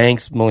us.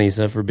 Thanks,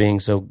 Melissa, for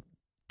being so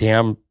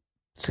damn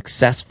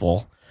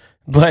successful.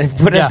 But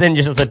put us in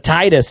just the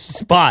tightest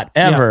spot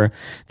ever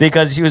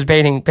because she was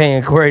paying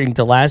according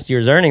to last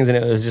year's earnings, and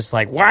it was just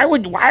like, why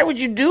would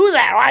you do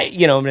that? Why,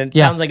 it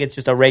sounds like it's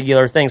just a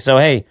regular thing. So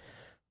hey,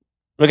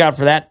 look out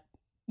for that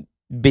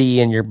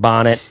bee in your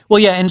bonnet. Well,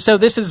 yeah, and so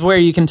this is where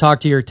you can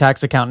talk to your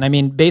tax accountant. I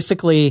mean,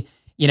 basically,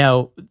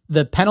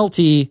 the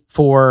penalty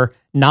for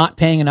not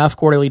paying enough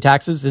quarterly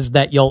taxes is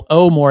that you'll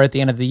owe more at the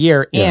end of the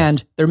year,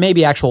 and there may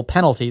be actual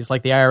penalties.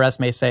 Like the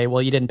IRS may say,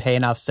 well, you didn't pay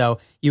enough, so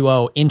you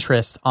owe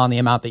interest on the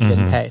amount that you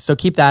didn't pay. So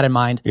keep that in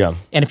mind. Yeah.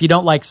 And if you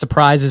don't like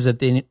surprises at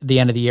the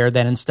end of the year,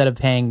 then instead of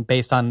paying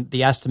based on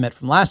the estimate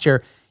from last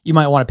year, you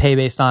might want to pay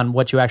based on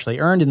what you actually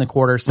earned in the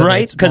quarter. So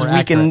right, because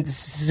we can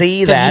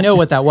see that. You know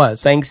what that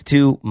was. Thanks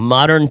to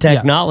modern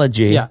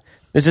technology. Yeah.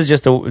 This is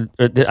just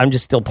I'm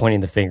just still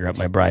pointing the finger at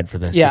my bride for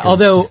this. Yeah,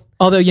 although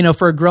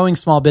for a growing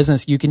small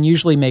business, you can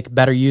usually make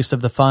better use of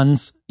the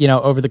funds,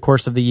 over the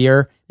course of the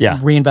year,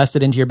 reinvest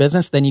it into your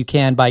business than you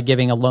can by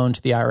giving a loan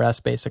to the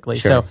IRS, basically.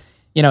 Sure.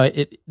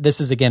 So,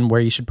 this is again where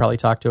you should probably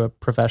talk to a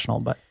professional,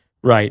 but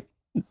right.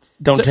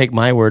 Don't take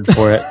my word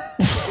for it.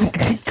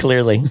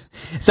 Clearly.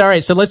 So all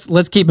right, so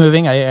let's keep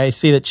moving. I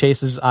see that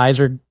Chase's eyes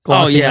are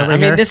glossing over here. I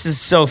mean, this is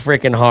so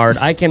freaking hard.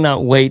 I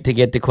cannot wait to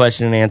get to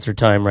question and answer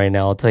time right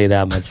now. I'll tell you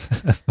that much.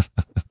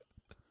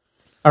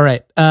 All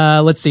right,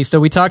 let's see. So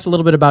we talked a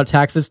little bit about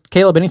taxes.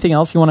 Caleb, anything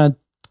else you want to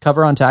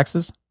cover on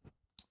taxes?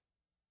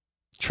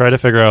 Try to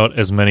figure out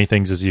as many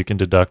things as you can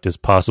deduct as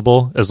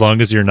possible, as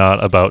long as you're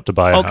not about to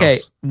buy a house. Okay,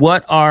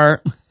 what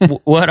are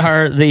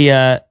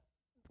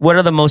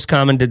the most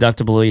common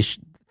deductible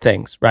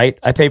things, right?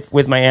 I pay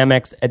with my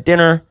Amex at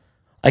dinner.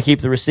 I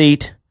keep the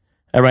receipt.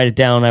 I write it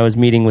down. I was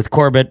meeting with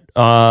Corbett,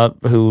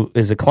 who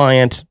is a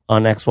client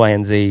on X, Y,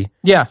 and Z.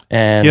 Yeah.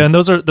 And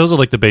those are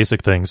like the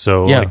basic things.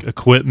 So like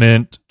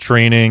equipment,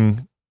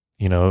 training,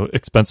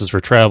 expenses for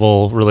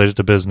travel related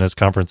to business,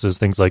 conferences,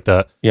 things like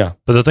that. Yeah.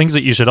 But the things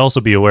that you should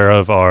also be aware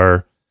of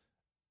are,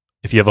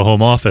 if you have a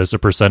home office, a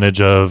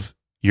percentage of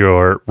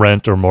your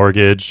rent or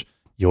mortgage,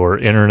 your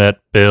internet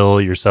bill,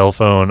 your cell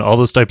phone, all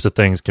those types of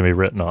things can be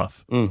written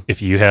off.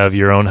 If you have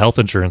your own health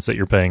insurance that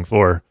you're paying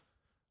for,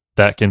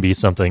 that can be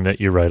something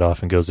that you write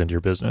off and goes into your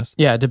business.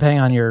 Yeah,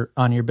 depending on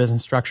your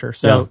business structure.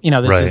 So,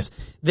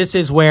 this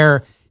is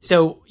where,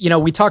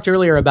 we talked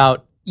earlier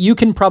about you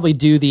can probably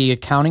do the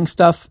accounting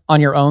stuff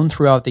on your own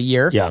throughout the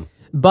year. Yeah.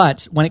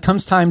 But when it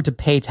comes time to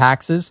pay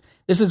taxes,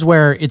 this is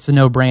where it's a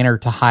no-brainer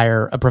to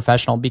hire a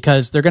professional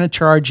because they're going to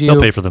charge you.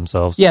 They'll pay for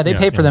themselves. Yeah, they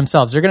pay for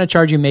themselves. They're going to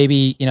charge you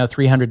maybe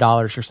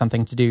 $300 or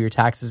something to do your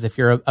taxes if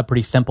you're a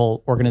pretty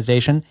simple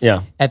organization.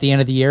 Yeah. At the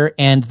end of the year,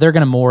 and they're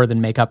going to more than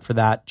make up for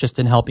that just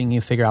in helping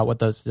you figure out what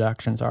those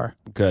deductions are.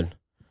 Good.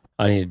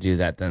 I need to do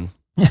that then.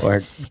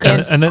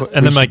 And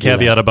then my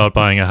caveat about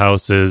buying a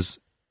house is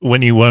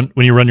when you run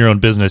your own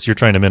business, you're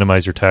trying to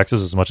minimize your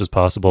taxes as much as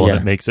possible, and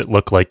it makes it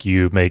look like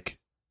you make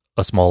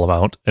a small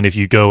amount. And if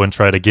you go and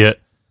try to get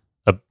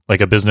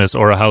a business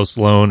or a house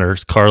loan or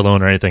car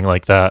loan or anything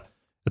like that,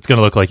 it's going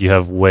to look like you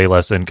have way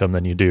less income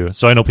than you do.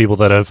 So I know people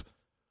that have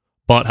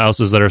bought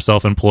houses that are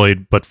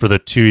self-employed, but for the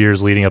 2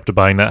 years leading up to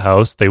buying that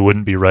house, they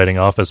wouldn't be writing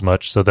off as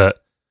much so that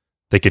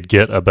they could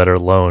get a better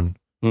loan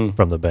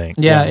from the bank.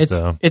 Yeah,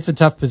 it's a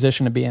tough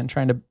position to be in,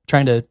 trying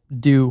to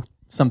do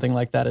something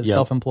like that as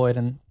self-employed.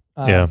 And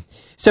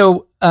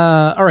So,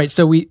 all right.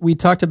 So we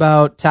talked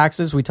about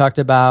taxes. We talked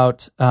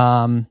about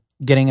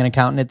getting an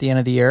accountant at the end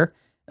of the year.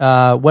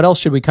 What else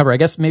should we cover? I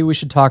guess maybe we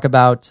should talk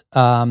about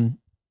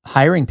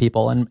hiring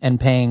people and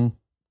paying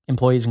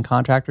employees and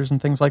contractors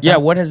and things like that. Yeah,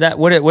 what is that?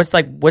 What's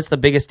the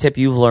biggest tip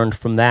you've learned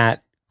from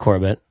that,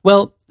 Corbett?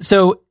 Well,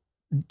 so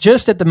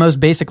just at the most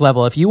basic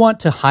level, if you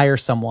want to hire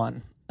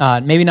someone,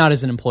 maybe not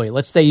as an employee,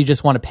 let's say you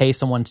just want to pay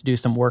someone to do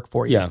some work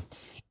for you. Yeah.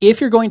 If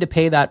you're going to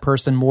pay that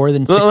person more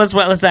than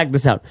let's act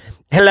this out.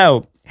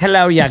 Hello,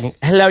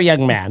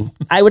 young man.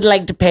 I would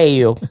like to pay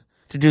you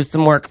to do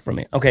some work for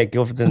me. Okay,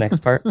 go for the next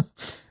part.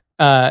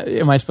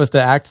 Am I supposed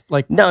to act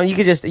like? No, you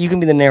can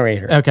be the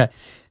narrator. Okay,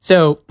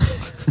 so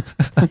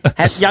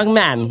young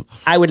man,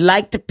 I would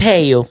like to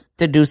pay you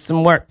to do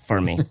some work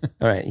for me.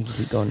 All right, you can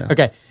keep going now.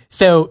 Okay,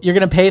 so you're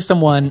going to pay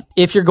someone.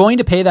 If you're going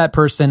to pay that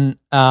person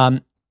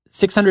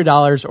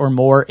 $600 or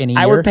more in a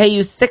year, I would pay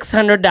you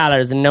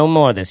 $600 and no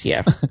more this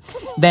year.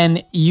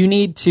 Then you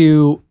need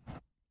to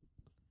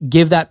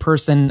give that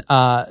person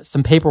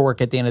some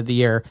paperwork at the end of the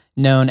year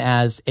known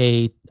as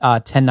a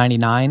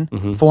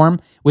 1099 form,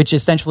 which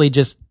essentially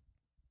just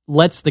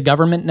lets the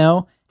government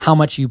know how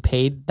much you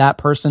paid that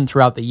person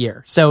throughout the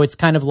year. So it's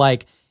kind of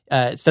like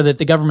so that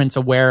the government's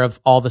aware of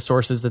all the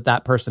sources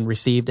that person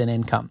received in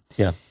income.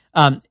 Yeah.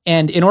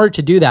 And in order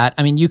to do that,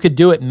 I mean, you could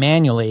do it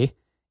manually,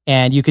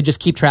 and you could just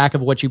keep track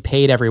of what you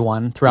paid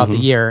everyone throughout the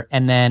year,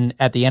 and then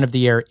at the end of the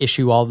year,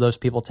 issue all of those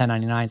people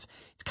 1099s.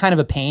 It's kind of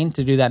a pain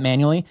to do that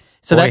manually.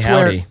 So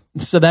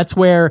that's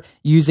where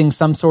using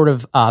some sort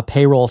of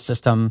payroll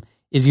system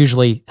is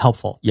usually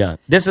helpful. Yeah.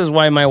 This is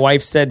why my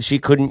wife said she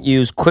couldn't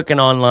use Quicken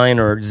Online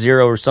or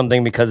Xero or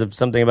something because of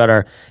something about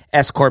our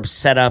S-Corp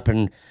setup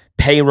and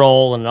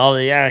payroll and all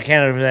the, I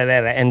can't,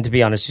 and to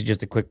be honest, she's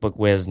just a QuickBook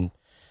whiz.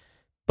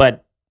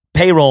 But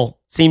payroll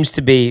seems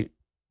to be,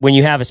 when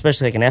you have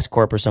especially like an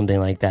S-Corp or something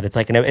like that, it's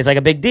like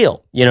a big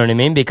deal. You know what I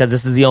mean? Because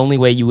this is the only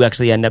way you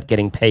actually end up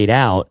getting paid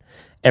out.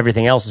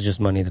 Everything else is just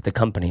money that the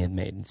company had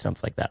made and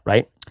stuff like that,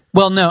 right?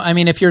 Well, no, I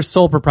mean, if you're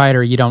sole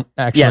proprietor, you don't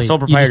actually. Yeah, sole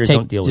proprietors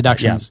don't deal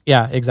deductions. with that.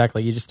 Yeah,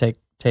 exactly. You just take.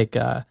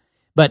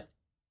 But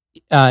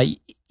in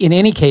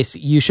any case,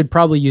 you should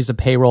probably use a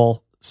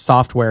payroll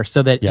software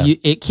so that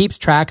it keeps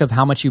track of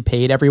how much you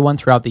paid everyone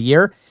throughout the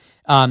year,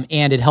 and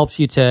it helps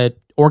you to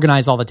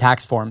organize all the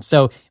tax forms.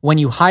 So when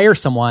you hire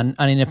someone,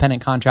 an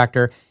independent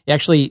contractor,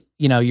 actually,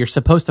 you're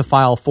supposed to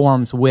file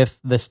forms with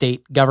the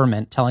state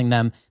government telling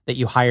them that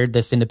you hired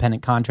this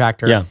independent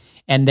contractor. Yeah.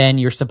 And then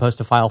you're supposed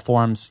to file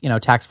forms,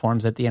 tax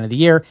forms at the end of the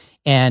year.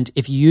 And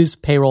if you use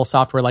payroll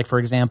software, like for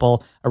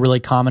example, a really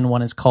common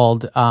one is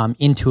called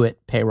Intuit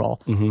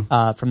Payroll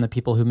from the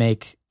people who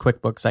make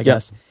QuickBooks, I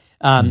guess.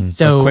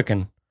 So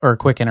or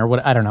Quicken or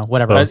what, I don't know,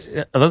 whatever. Are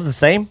those the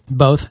same?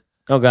 Both.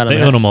 Oh God,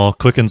 they own them all.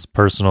 Quicken's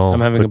personal.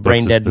 I'm having QuickBooks a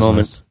brain dead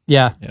moment.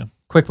 Yeah.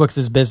 QuickBooks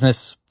is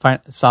business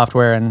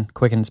software, and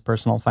Quicken's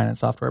personal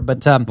finance software.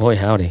 But boy,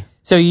 howdy.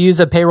 So you use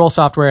a payroll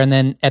software, and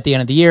then at the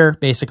end of the year,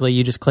 basically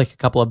you just click a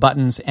couple of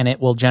buttons, and it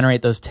will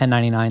generate those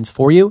 1099s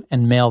for you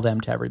and mail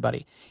them to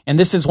everybody. And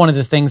this is one of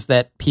the things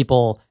that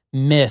people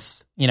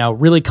miss,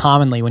 really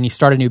commonly when you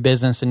start a new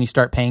business and you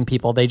start paying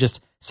people. They just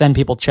send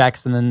people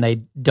checks, and then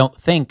they don't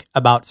think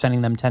about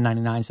sending them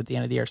 1099s at the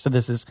end of the year. So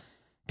this is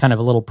kind of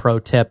a little pro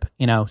tip,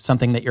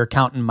 something that your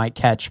accountant might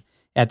catch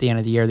at the end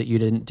of the year that you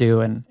didn't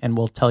do and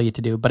will tell you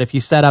to do. But if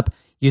you set up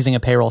using a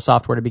payroll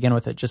software to begin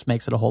with, it just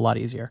makes it a whole lot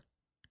easier.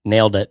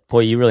 Nailed it.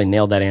 Boy, you really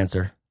nailed that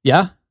answer.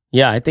 Yeah?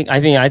 Yeah,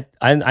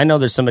 I know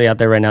there's somebody out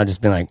there right now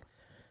just being like,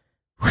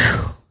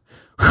 whew.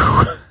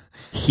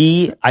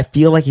 I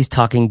feel like he's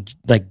talking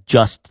like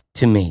just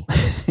to me.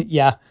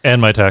 Yeah.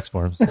 And my tax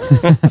forms.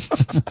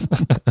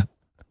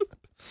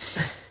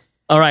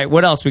 All right,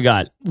 what else we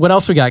got?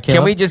 Caleb?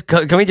 Can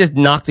we just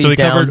knock these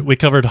down? We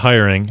covered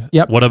hiring.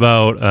 Yep. What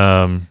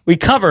about We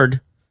covered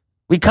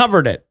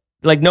it.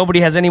 Like nobody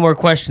has any more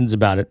questions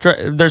about it.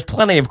 There's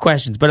plenty of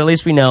questions, but at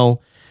least we know,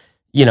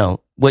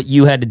 what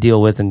you had to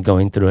deal with and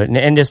going through it,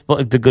 and just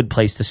the good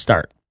place to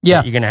start. Yeah.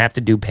 Right? You're going to have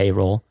to do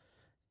payroll,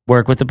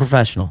 work with a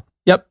professional.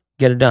 Yep.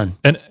 Get it done.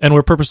 And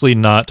we're purposely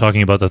not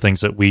talking about the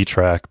things that we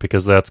track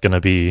because that's going to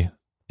be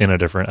in a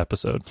different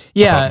episode.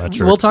 Yeah,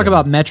 we'll talk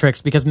about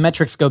metrics because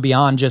metrics go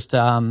beyond just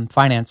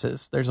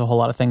finances. There's a whole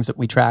lot of things that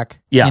we track,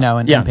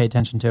 and pay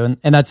attention to.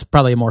 And that's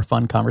probably a more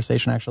fun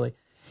conversation, actually.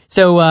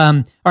 So,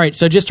 all right.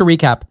 So just to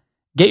recap,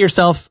 get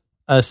yourself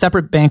a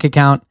separate bank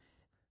account,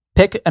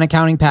 pick an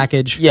accounting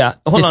package. Yeah.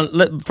 Hold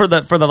on. For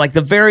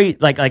the very,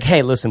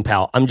 hey, listen,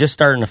 pal, I'm just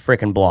starting a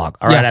freaking blog.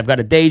 All right. I've got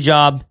a day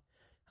job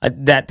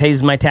that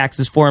pays my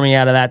taxes for me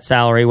out of that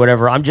salary,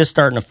 whatever. I'm just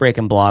starting a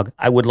freaking blog.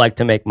 I would like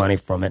to make money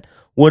from it.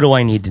 What do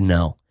I need to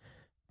know?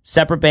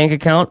 Separate bank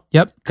account?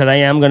 Yep. Because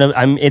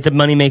it's a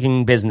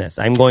money-making business.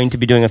 I'm going to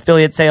be doing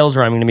affiliate sales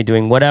or I'm going to be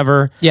doing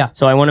whatever. Yeah.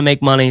 So I want to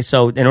make money.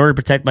 So in order to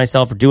protect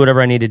myself or do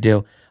whatever I need to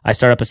do, I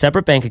start up a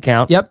separate bank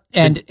account. Yep.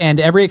 And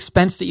every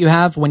expense that you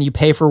have when you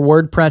pay for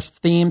WordPress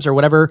themes or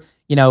whatever,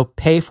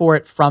 pay for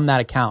it from that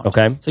account.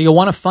 Okay. So you'll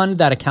want to fund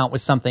that account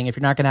with something. If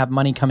you're not going to have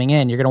money coming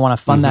in, you're going to want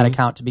to fund that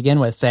account to begin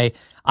with. Say,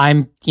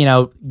 I'm,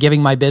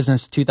 giving my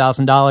business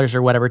 $2,000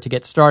 or whatever to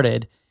get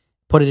started.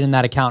 Put it in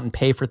that account and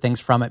pay for things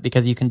from it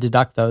because you can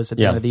deduct those at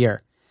the end of the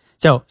year.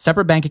 So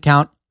separate bank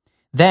account.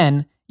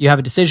 Then you have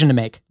a decision to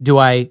make. Do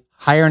I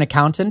hire an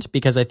accountant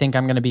because I think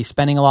I'm going to be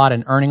spending a lot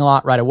and earning a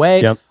lot right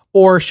away? Yep.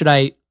 Or should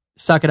I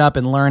suck it up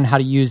and learn how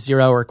to use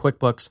Xero or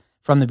QuickBooks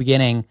from the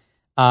beginning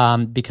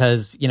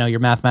because, you're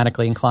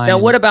mathematically inclined? Now,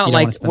 what about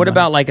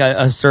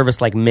a service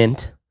like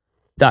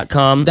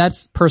Mint.com?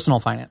 That's personal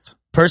finance.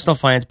 Personal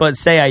finance, but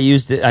say I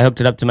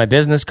hooked it up to my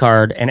business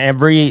card, and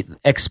every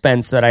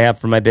expense that I have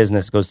for my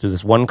business goes through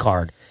this one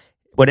card.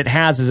 What it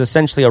has is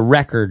essentially a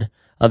record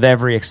of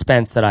every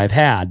expense that I've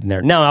had in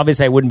there. Now,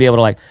 obviously, I wouldn't be able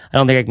to I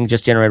don't think I can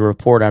just generate a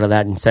report out of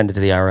that and send it to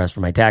the IRS for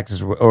my taxes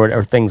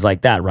or things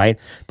like that, right?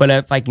 But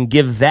if I can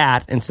give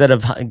that instead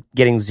of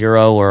getting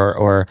Xero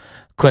or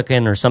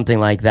Quicken or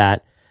something like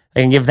that, I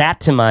can give that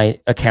to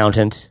my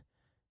accountant.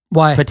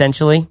 Why?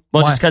 Potentially.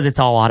 Well, just because it's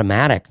all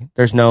automatic.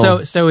 There's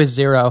no. So is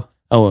Xero.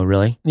 Oh,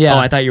 really? Yeah. Oh,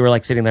 I thought you were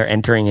like sitting there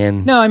entering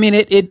in. No, I mean,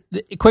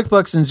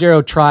 QuickBooks and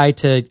Xero try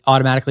to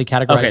automatically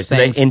categorize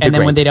things. And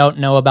then when they don't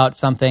know about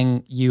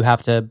something, you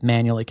have to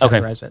manually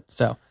categorize it.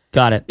 So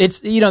got it.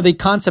 It's, the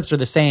concepts are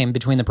the same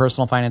between the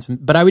personal finance,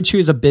 but I would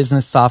choose a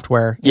business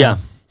software. Yeah.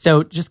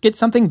 So just get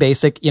something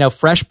basic,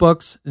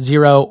 FreshBooks,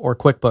 Xero, or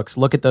QuickBooks.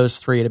 Look at those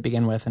three to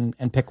begin with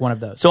and pick one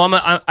of those. So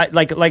I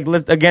like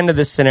again to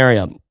this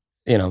scenario,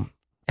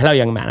 hello,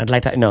 young man. I'd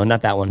like to no,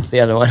 not that one. The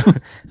other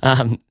one.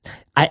 I'm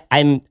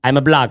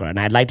a blogger, and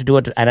I'd like to do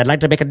it, and I'd like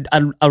to make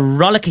a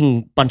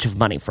rollicking bunch of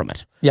money from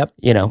it. Yep.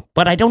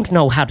 But I don't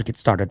know how to get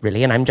started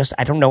really, and I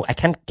don't know. I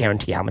can't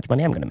guarantee how much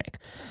money I'm going to make.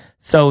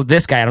 So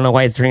this guy, I don't know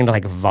why he's turning into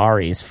like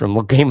Varys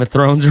from Game of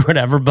Thrones or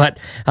whatever, but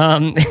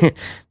I'm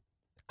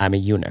a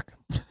eunuch.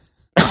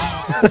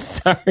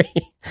 Sorry,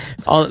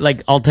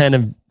 all 10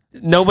 of.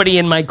 Nobody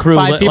in my crew.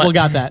 5 people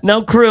got that.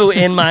 No crew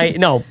in my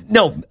no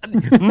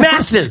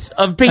masses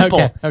of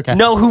people okay.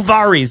 know who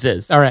Varys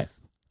is. All right.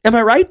 Am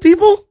I right,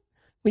 people?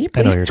 Will you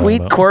please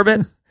tweet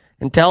Corbett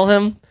and tell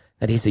him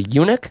that he's a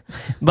eunuch?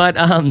 But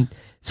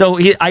so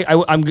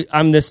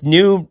I'm this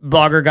new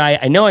blogger guy.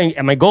 I know,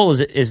 and my goal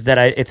is that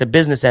it's a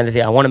business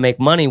entity. I want to make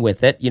money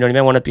with it. You know what I mean?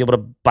 I want to be able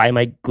to buy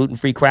my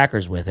gluten-free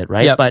crackers with it,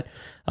 right? Yep. But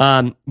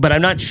I'm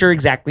not sure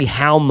exactly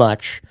how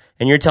much.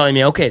 And you're telling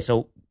me, okay,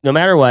 so. No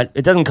matter what,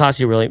 it doesn't cost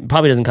you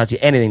probably doesn't cost you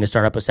anything to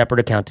start up a separate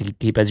account to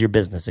keep as your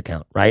business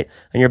account, right?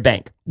 And your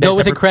bank. Go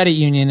with a credit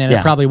union, and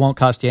it probably won't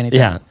cost you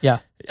anything. Yeah.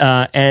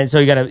 And so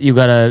you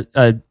got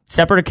a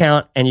separate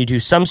account, and you do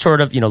some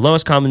sort of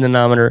lowest common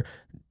denominator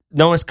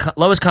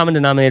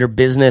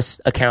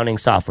business accounting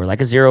software, like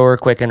a Xero or a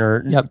Quicken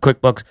or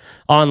QuickBooks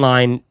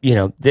online.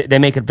 They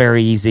make it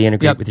very easy,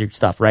 integrate with your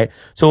stuff, right?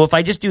 So if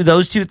I just do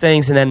those two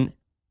things, and then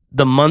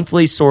the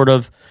monthly sort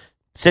of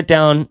sit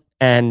down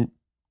and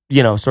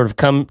sort of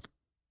come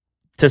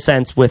to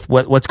sense with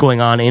what's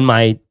going on in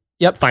my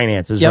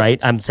finances, right?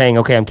 I'm saying,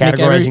 okay, I'm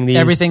categorizing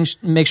these.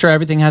 Make sure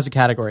everything has a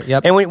category.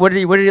 Yep. And what are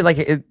you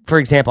like? For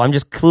example, I'm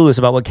just clueless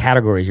about what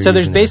categories you're using. So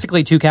there's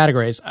basically 2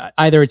 categories.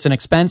 Either it's an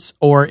expense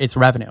or it's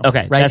revenue.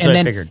 Okay, right? That's what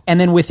I figured. And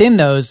then within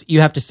those,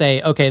 you have to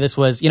say, okay, this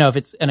was, if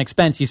it's an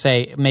expense, you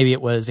say maybe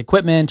it was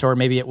equipment, or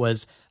maybe it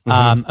was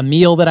a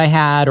meal that I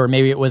had, or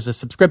maybe it was a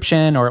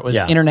subscription, or it was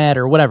internet,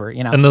 or whatever.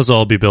 And those will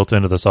all be built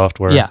into the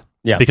software.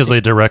 Yeah, because they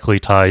directly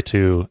tie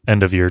to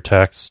end of year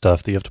tax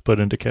stuff that you have to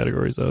put into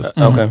categories of.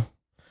 Okay.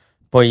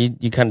 Boy,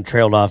 you kind of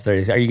trailed off there.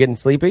 Are you getting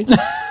sleepy?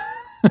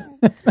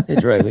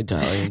 It's directly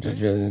tied.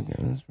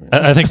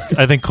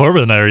 I think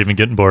Corbett and I are even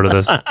getting bored of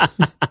this.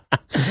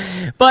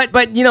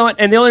 But you know what?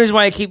 And the only reason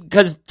why I keep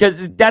because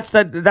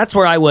that's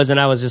where I was, and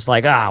I was just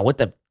like, I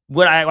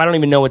don't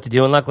even know what to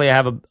do. And luckily, I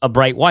have a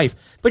bright wife,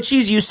 but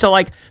she's used to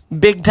like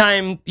big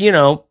time,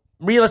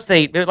 real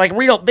estate, like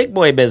real big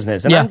boy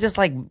business. And I'm just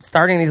like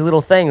starting these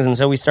little things. And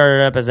so we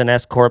started up as an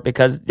S Corp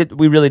because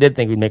we really did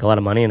think we'd make a lot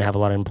of money and have a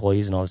lot of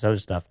employees and all this other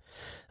stuff.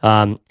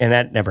 And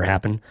that never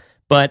happened.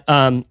 But,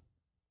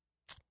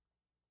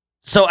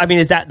 so, I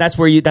mean, that's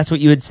what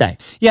you would say?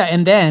 Yeah.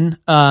 And then,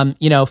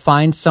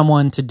 find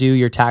someone to do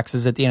your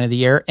taxes at the end of the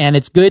year. And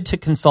it's good to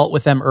consult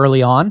with them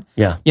early on.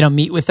 Yeah.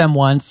 Meet with them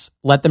once,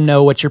 let them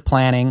know what you're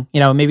planning,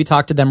 maybe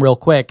talk to them real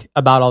quick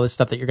about all this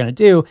stuff that you're going to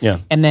do. Yeah.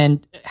 And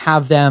then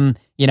have them,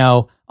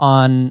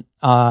 on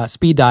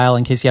speed dial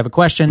in case you have a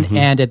question. Mm-hmm.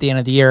 And at the end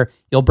of the year,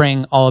 you'll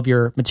bring all of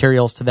your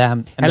materials to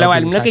them. Hello,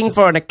 I'm looking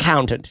for an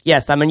accountant.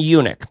 Yes, I'm a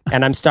eunuch,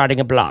 and I'm starting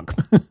a blog.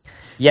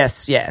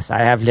 Yes, I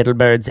have little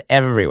birds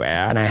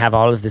everywhere, and I have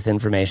all of this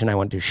information I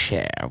want to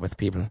share with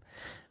people,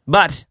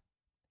 but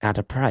at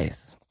a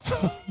price.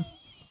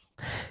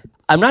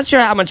 I'm not sure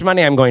how much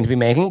money I'm going to be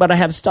making, but I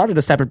have started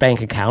a separate bank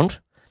account,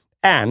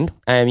 and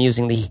I am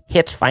using the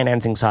hit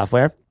financing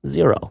software,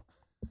 Xero.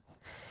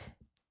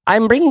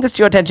 I'm bringing this to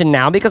your attention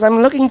now because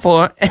I'm looking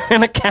for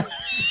an account.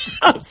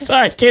 I'm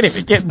sorry, I can't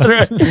even get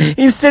through it.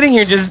 He's sitting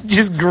here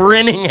just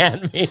grinning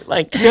at me.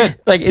 Like, is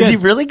good. He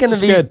really going to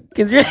be? Good.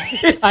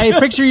 I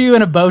picture you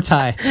in a bow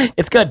tie.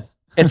 It's good.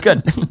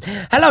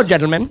 Hello,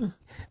 gentlemen.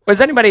 Does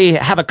anybody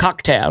have a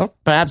cocktail?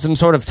 Perhaps some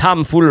sort of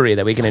tomfoolery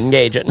that we can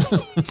engage in?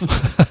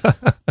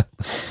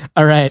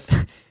 All right.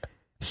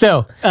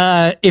 So,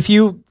 if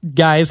you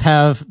guys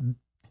have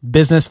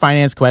business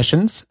finance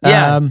questions,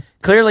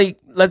 clearly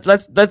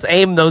let's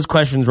aim those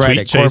questions right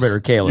at Corbett or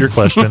Caleb. Your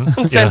question.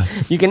 So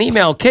you can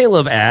email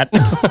Caleb at.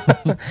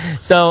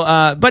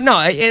 So, but no,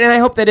 and I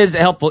hope that is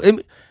helpful.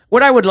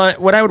 What I would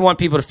want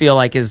people to feel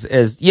like is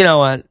if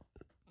you're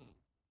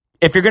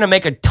going to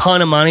make a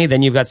ton of money,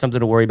 then you've got something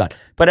to worry about.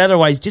 But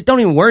otherwise, just don't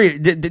even worry.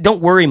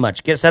 Don't worry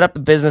much. Set up the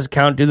business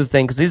account, do the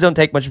thing, because these don't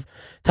take much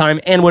time.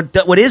 And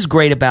what is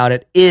great about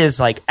it is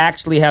like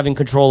actually having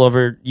control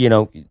over,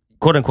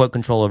 quote unquote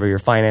control over your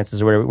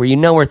finances or whatever, where you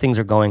know where things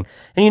are going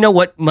and you know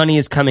what money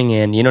is coming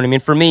in. You know what I mean?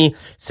 For me,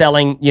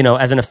 selling,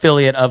 as an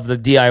affiliate of the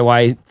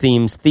DIY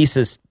themes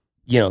thesis,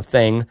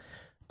 thing,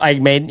 I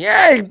made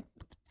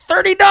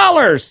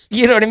 $30.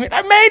 You know what I mean?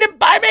 I made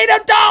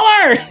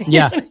 $1. there.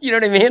 Yeah. You know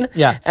what I mean?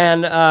 Yeah.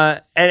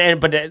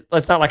 But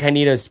it's not like I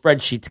need a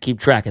spreadsheet to keep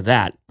track of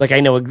that. Like I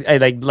know,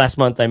 like last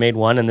month I made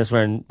one, and this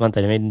month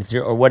I made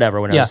 0 or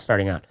whatever when I was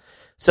starting out.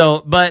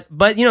 So, but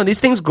these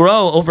things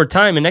grow over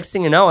time, and next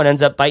thing you know, it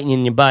ends up biting you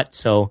in your butt.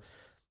 So,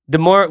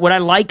 what I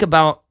like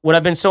about what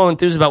I've been so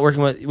enthused about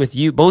working with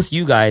you, both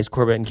you guys,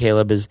 Corbett and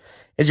Caleb, is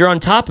you're on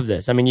top of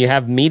this. I mean, you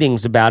have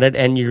meetings about it,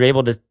 and you're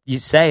able to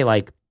say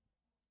like,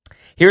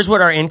 here's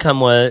what our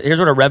income was, here's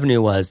what our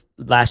revenue was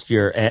last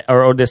year,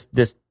 or this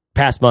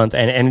past month,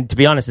 and to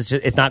be honest,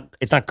 it's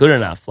not good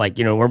enough. Like,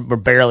 we're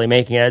barely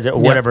making it, or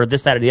whatever,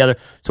 this, that, or the other.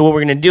 So what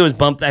we're going to do is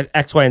bump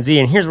X, Y, and Z,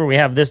 and here's where we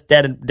have this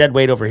dead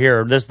weight over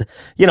here, or this,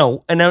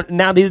 and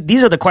now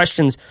these are the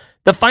questions.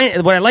 What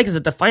I like is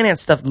that the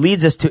finance stuff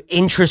leads us to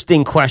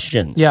interesting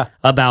questions. Yeah.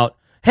 About,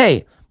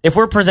 hey, if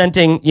we're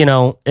presenting,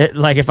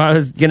 like if I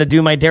was going to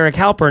do my Derek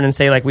Halpern and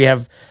say like we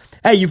have,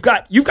 hey, you've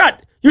got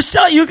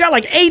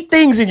like 8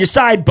 things in your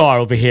sidebar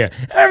over here.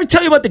 I ever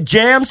tell you about the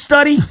jam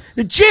study?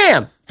 The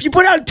jam. If you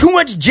put out too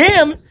much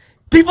jam,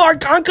 people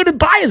aren't going to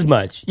buy as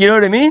much. You know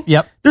what I mean?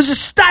 Yep. There's a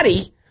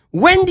study,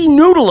 Wendy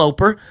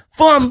Noodleoper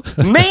from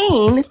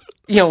Maine,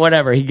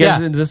 whatever. He gets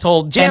into this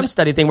whole jam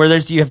study thing where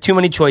you have too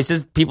many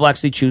choices. People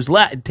actually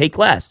take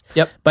less.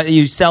 Yep. But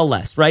you sell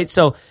less, right?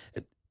 So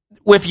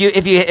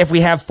if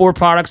we have 4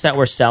 products that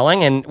we're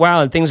selling and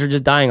things are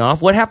just dying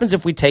off, what happens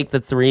if we take the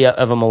 3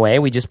 of them away?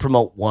 We just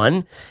promote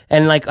 1,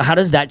 and like, how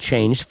does that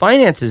change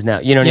finances now?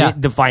 You know what I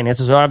mean? The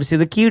finances are obviously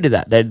the key to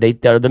that.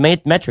 They're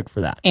the metric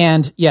for that.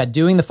 And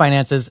doing the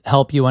finances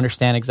help you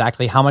understand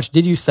exactly how much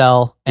did you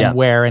sell and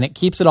where, and it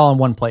keeps it all in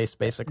one place,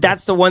 basically.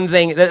 That's the one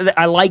thing that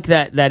I like,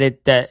 that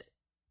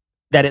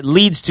it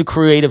leads to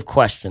creative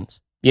questions.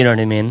 You know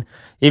what I mean?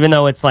 Even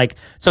though it's like,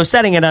 so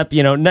setting it up,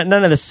 none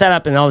of the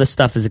setup and all this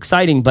stuff is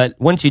exciting, but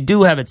once you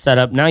do have it set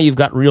up, now you've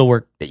got real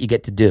work that you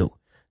get to do.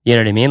 You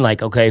know what I mean?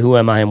 Like, okay, who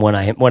am I and what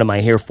am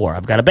I here for?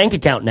 I've got a bank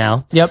account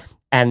now. Yep.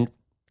 And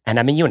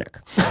I'm a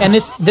eunuch. And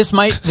this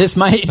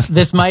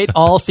might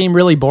all seem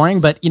really boring,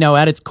 but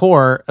at its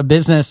core, a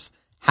business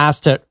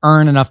has to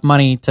earn enough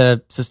money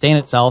to sustain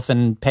itself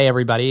and pay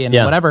everybody and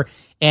whatever.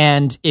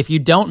 And if you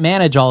don't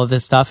manage all of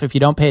this stuff, if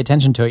you don't pay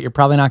attention to it, you're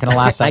probably not going to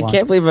last that long. I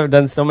can't believe I've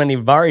done so many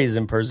Varys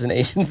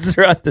impersonations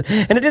throughout and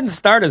it didn't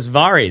start as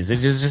Varys.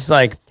 It was just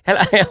like,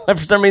 for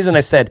some reason I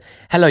said,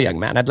 "Hello, young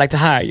man, I'd like to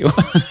hire you."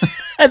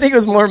 I think it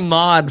was more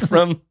Maude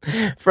from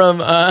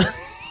Lebowski.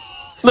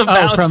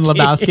 Oh, from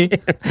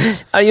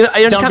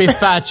Lebowski? Don't be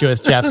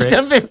fatuous,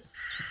 Jeffrey.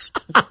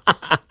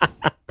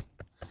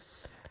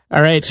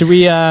 All right, should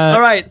we... All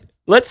right.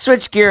 Let's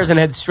switch gears and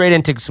head straight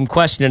into some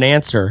question and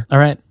answer. All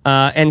right.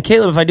 And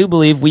Caleb, if I do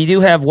believe, we do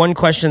have one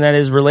question that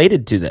is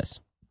related to this.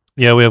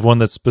 Yeah, we have one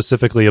that's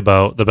specifically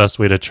about the best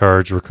way to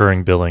charge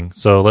recurring billing.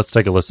 So let's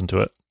take a listen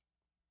to it.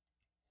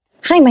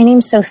 Hi, my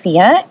name's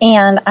Sophia,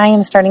 and I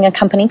am starting a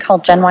company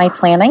called Gen Y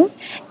Planning,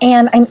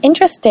 and I'm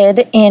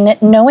interested in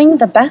knowing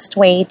the best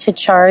way to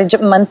charge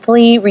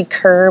monthly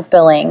recur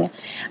billing.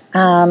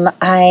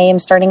 I am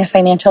starting a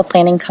financial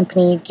planning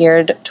company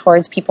geared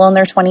towards people in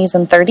their 20s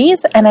and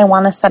 30s, and I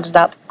want to set it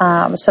up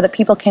so that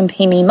people can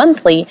pay me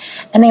monthly.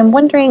 And I'm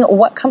wondering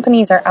what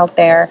companies are out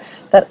there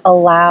that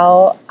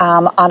allow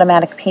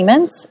automatic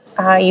payments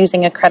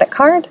using a credit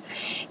card,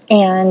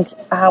 and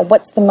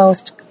what's the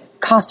most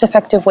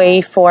cost-effective way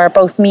for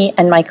both me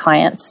and my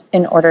clients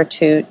in order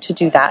to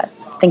do that.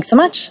 Thanks so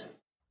much.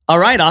 All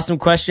right, awesome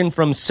question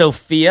from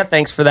Sophia.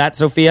 Thanks for that,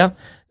 Sophia.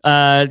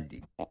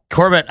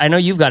 Corbett, I know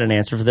you've got an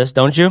answer for this,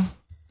 don't you?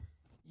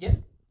 Yeah.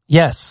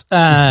 Yes.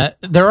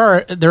 There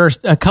are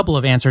a couple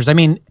of answers. I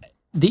mean,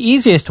 the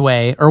easiest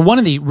way, or one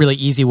of the really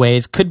easy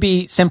ways, could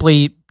be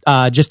simply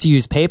just to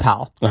use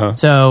PayPal. Uh-huh.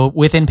 So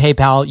within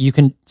PayPal, you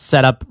can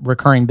set up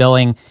recurring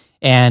billing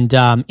and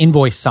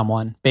invoice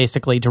someone,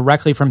 basically,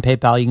 directly from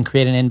PayPal. You can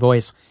create an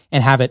invoice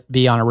and have it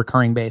be on a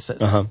recurring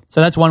basis. Uh-huh.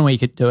 So that's one way you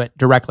could do it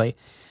directly.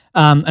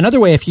 Another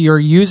way, if you're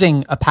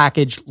using a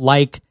package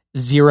like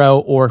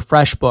Xero or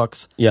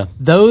FreshBooks,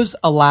 those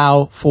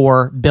allow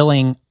for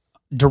billing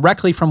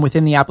directly from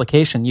within the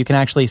application. You can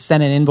actually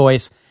send an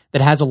invoice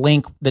that has a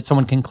link that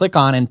someone can click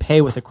on and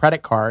pay with a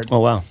credit card. Oh,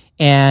 wow.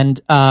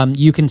 And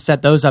you can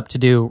set those up to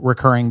do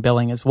recurring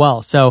billing as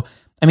well. So,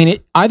 I mean,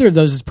 either of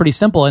those is pretty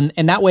simple.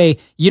 And that way,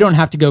 you don't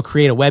have to go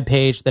create a web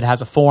page that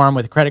has a form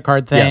with a credit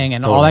card thing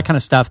and all that kind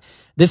of stuff.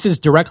 This is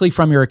directly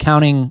from your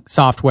accounting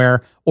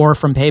software or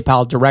from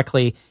PayPal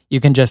directly.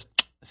 You can just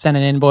send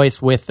an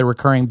invoice with the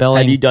recurring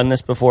billing. Have you done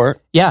this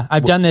before? Yeah,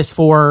 I've done this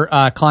for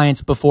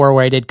clients before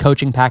where I did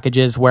coaching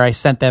packages where I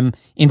sent them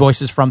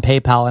invoices from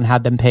PayPal and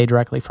had them pay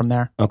directly from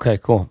there. Okay,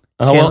 cool.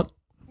 Caleb,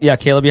 you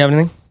have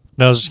anything?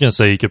 No, I was just going to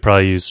say you could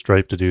probably use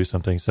Stripe to do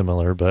something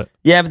similar, but...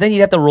 Yeah, but then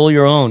you'd have to roll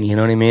your own, you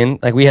know what I mean?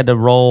 Like, we had to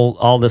roll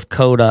all this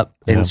code up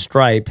in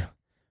Stripe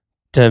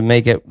to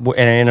make it and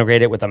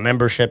integrate it with a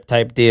membership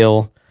type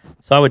deal.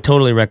 So I would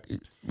totally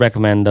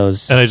recommend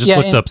those. And I just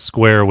looked up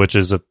Square, which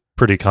is a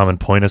pretty common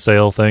point of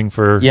sale thing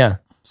for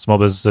small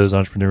businesses,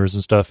 entrepreneurs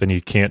and stuff, and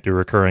you can't do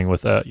recurring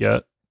with that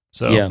yet.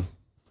 So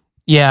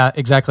Yeah,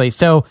 exactly.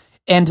 So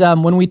And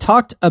when we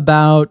talked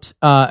about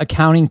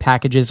accounting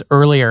packages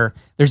earlier,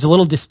 there's a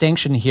little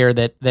distinction here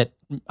that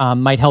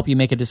might help you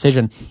make a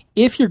decision.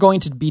 If you're going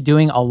to be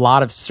doing a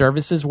lot of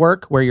services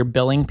work where you're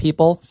billing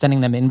people,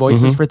 sending them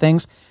invoices for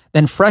things,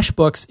 then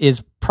FreshBooks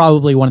is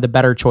probably one of the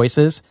better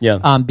choices.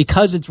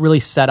 Because it's really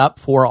set up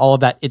for all of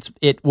that.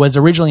 It was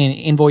originally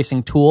an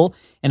invoicing tool,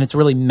 and it's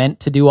really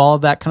meant to do all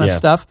of that kind of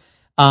stuff.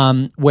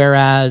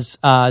 Whereas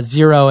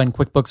Xero and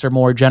QuickBooks are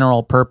more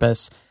general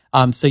purpose.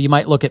 So you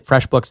might look at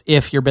FreshBooks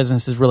if your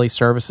business is really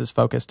services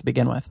focused to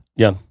begin with.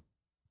 Yeah.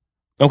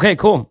 Okay,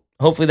 cool.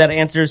 Hopefully that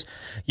answers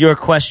your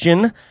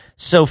question,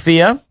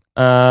 Sophia.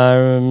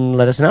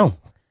 Let us know.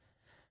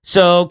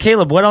 So,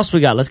 Caleb, what else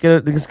we got? Let's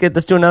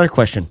do another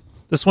question.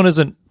 This one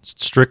isn't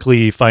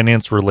strictly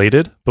finance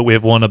related, but we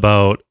have one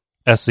about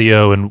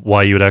SEO and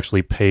why you would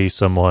actually pay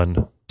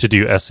someone to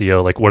do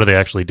SEO. Like, what are they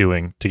actually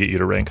doing to get you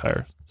to rank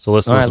higher? So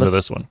let's listen to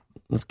this one.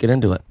 Let's get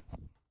into it.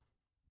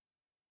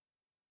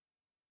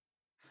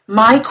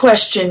 My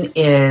question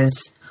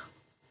is,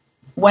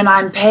 when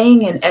I'm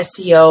paying an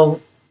SEO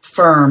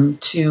firm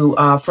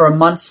for a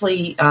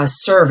monthly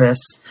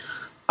service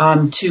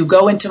to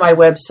go into my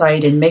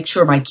website and make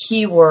sure my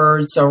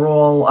keywords are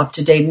all up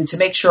to date and to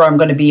make sure I'm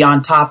going to be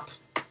on top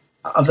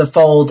of the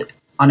fold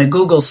on a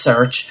Google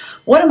search,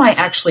 what am I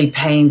actually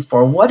paying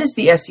for? What is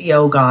the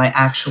SEO guy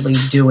actually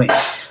doing?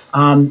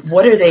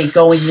 What are they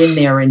going in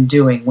there and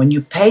doing? When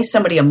you pay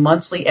somebody a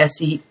monthly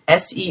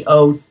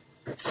SEO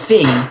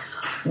fee,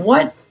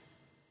 what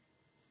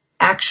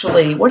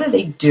are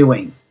they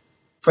doing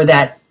for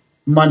that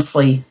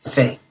monthly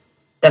fee?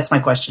 That's my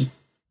question.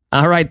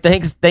 All right,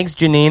 thanks,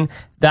 Janine.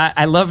 That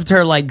I loved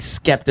her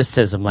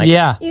skepticism. What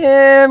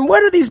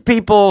are these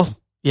people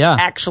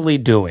actually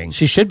doing?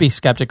 She should be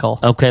skeptical.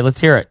 Okay, let's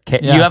hear it.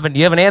 You have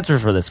an answer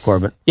for this,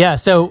 Corbett? Yeah.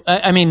 So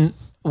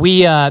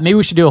we maybe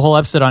we should do a whole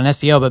episode on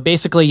SEO, but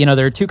basically,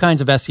 there are two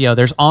kinds of SEO.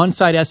 There's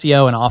on-site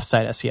SEO and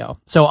off-site SEO.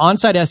 So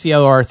on-site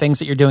SEO are things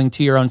that you're doing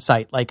to your own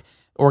site, like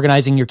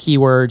organizing your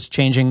keywords,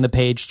 changing the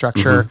page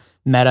structure,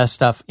 meta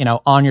stuff,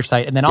 on your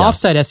site. And then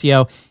off-site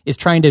SEO is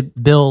trying to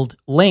build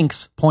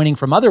links pointing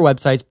from other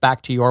websites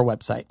back to your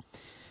website.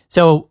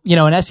 So,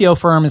 an SEO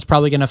firm is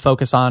probably going to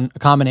focus on a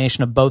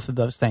combination of both of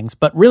those things.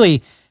 But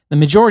really, the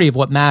majority of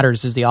what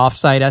matters is the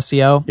off-site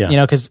SEO,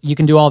 because you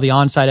can do all the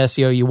on-site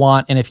SEO you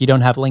want, and if you don't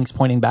have links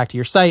pointing back to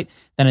your site,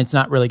 then it's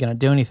not really going to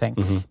do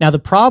anything. Now, the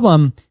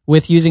problem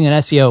with using an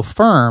SEO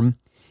firm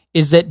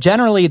is that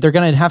generally they're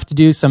going to have to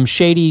do some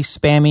shady,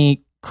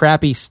 spammy,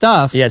 crappy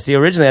stuff. Yeah, see,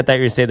 originally I thought you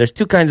were going to say there's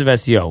two kinds of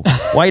SEO,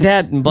 white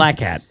hat and black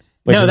hat,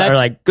 which are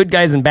like good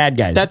guys and bad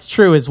guys. That's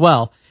true as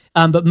well.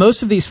 But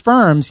most of these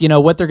firms,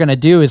 what they're going to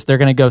do is they're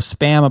going to go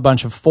spam a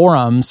bunch of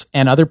forums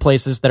and other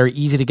places that are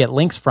easy to get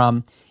links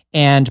from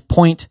and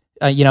point,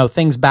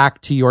 things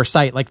back to your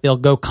site. Like they'll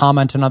go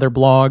comment on other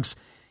blogs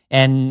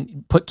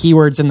and put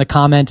keywords in the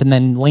comment and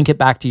then link it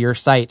back to your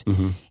site.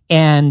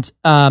 And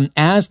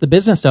as the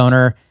business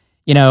owner,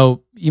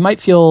 you might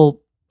feel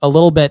a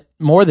little bit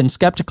more than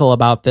skeptical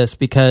about this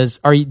because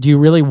do you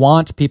really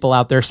want people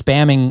out there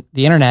spamming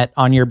the internet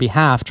on your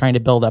behalf trying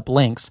to build up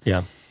links?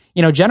 Yeah.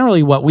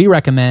 Generally what we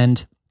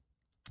recommend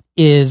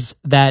is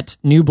that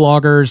new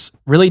bloggers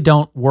really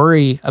don't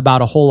worry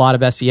about a whole lot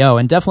of SEO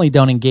and definitely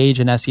don't engage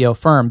an SEO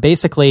firm.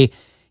 Basically,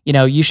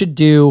 you should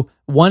do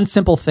one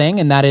simple thing,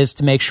 and that is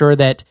to make sure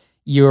that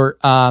you're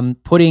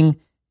putting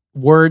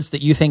words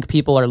that you think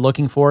people are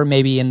looking for,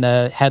 maybe in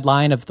the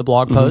headline of the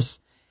blog posts.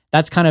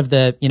 That's kind of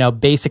the,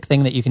 basic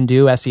thing that you can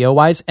do SEO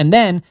wise. And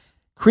then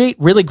create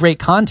really great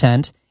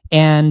content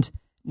and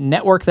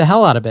network the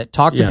hell out of it.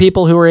 Talk to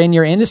people who are in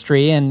your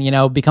industry and,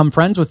 become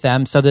friends with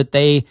them so that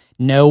they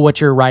know what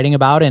you're writing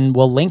about and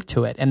will link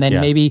to it. And then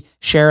maybe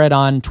share it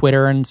on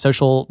Twitter and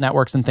social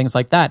networks and things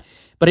like that.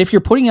 But if you're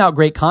putting out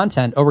great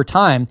content over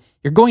time,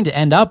 you're going to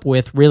end up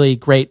with really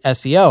great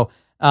SEO.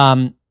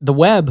 The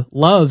web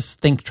loves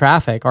Think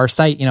Traffic, our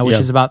site, which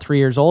is about 3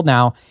 years old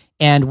now.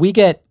 And we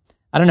get,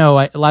 I don't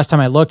know, last time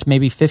I looked,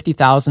 maybe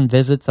 50,000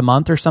 visits a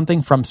month or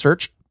something from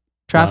search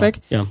traffic.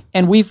 Wow. Yeah.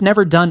 And we've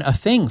never done a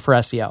thing for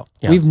SEO.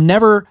 Yeah. We've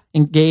never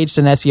engaged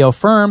an SEO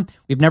firm.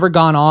 We've never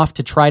gone off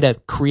to try to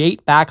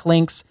create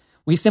backlinks.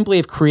 We simply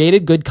have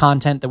created good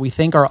content that we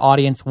think our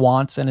audience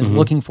wants and is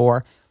looking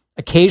for.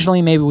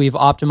 Occasionally, maybe we've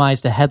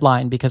optimized a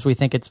headline because we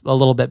think it's a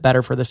little bit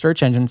better for the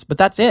search engines, but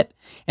that's it.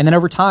 And then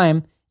over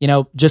time,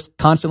 just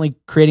constantly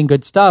creating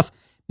good stuff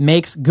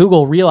makes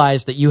Google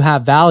realize that you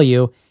have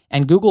value.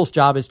 And Google's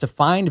job is to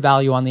find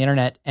value on the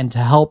internet and to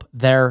help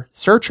their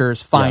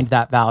searchers find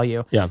that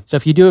value. Yeah. So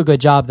if you do a good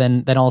job,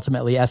 then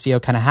ultimately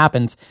SEO kind of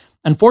happens.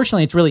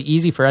 Unfortunately, it's really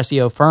easy for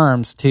SEO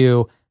firms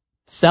to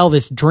sell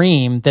this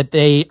dream that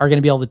they are going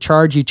to be able to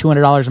charge you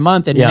 $200 a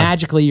month and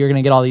magically you're going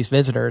to get all these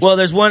visitors. Well,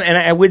 there's one, and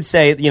I would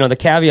say, the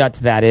caveat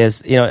to that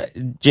is,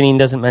 Janine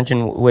doesn't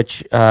mention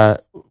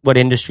what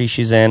industry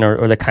she's in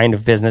or the kind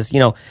of business.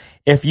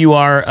 If you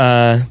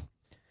are...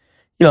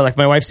 like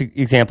my wife's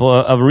example,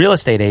 a real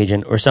estate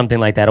agent or something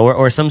like that,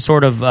 or some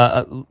sort of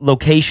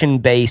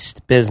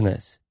location-based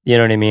business. You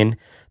know what I mean?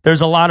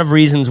 there's a lot of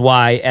reasons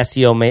why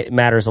SEO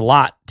matters a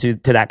lot to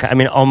that. I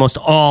mean, almost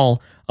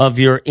all of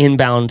your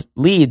inbound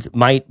leads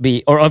might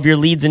be, or of your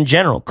leads in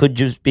general, could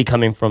just be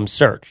coming from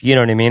search. You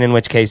know what I mean? In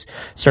which case,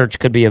 search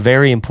could be a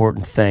very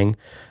important thing.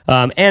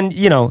 And,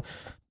 you know,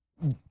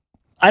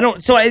 I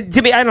don't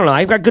know.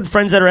 I've got good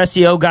friends that are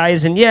SEO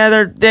guys, and yeah,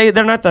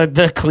 they're not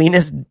the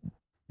cleanest,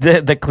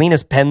 the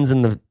cleanest pens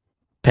in the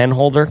pen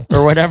holder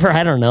or whatever.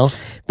 I don't know.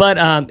 But,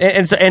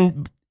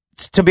 and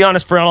to be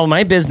honest, for all of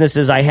my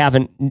businesses, I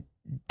haven't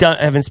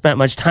spent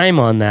much time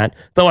on that,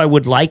 though I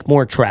would like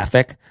more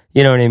traffic.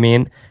 You know what I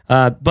mean?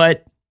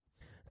 But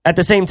at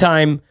the same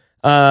time,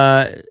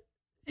 I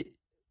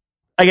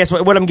guess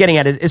what I'm getting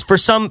at is for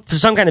some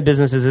kind of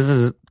businesses, this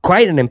is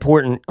quite an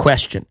important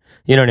question.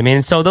 You know what I mean?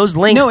 And so those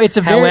links,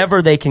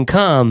 however they can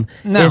come,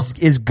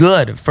 is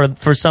good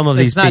for some of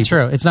these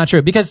people. It's not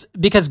true because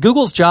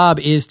Google's job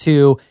is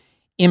to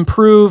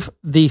improve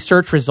the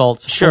search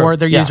results for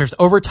their users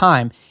over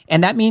time.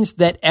 And that means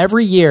that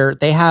every year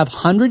they have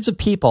hundreds of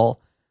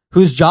people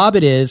whose job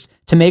it is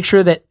to make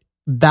sure that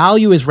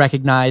value is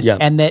recognized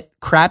and that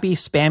crappy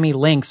spammy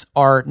links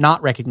are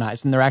not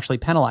recognized and they're actually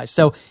penalized.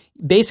 So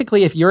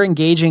basically, if you're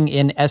engaging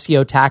in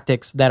SEO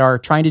tactics that are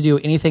trying to do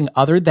anything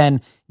other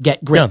than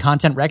get great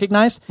content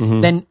recognized,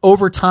 then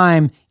over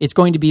time, it's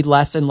going to be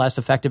less and less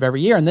effective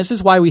every year. And this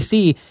is why we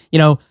see, you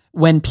know,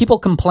 when people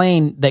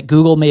complain that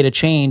Google made a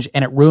change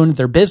and it ruined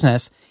their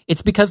business,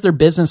 it's because their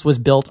business was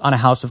built on a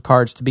house of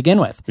cards to begin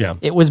with. Yeah.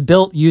 It was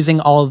built using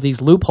all of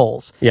these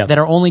loopholes that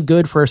are only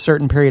good for a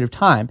certain period of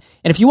time.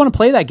 And if you want to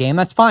play that game,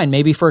 that's fine.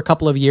 Maybe for a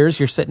couple of years,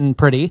 you're sitting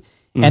pretty,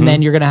 and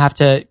then you're going to have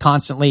to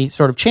constantly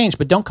sort of change.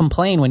 But don't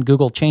complain when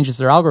Google changes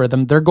their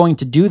algorithm. They're going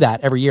to do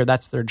that every year.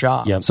 That's their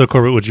job. Yep. So,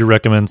 Corbett, would you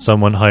recommend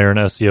someone hire an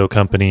SEO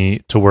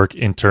company to work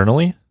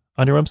internally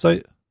on your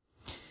website?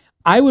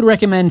 I would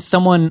recommend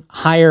someone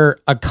hire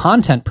a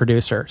content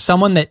producer,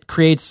 someone that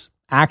creates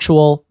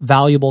actual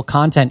valuable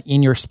content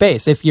in your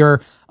space. If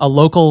you're a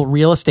local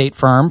real estate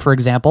firm, for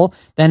example,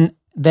 then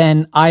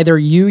either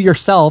you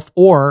yourself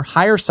or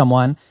hire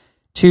someone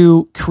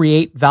to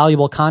create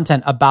valuable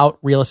content about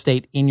real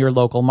estate in your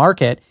local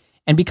market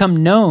and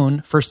become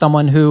known for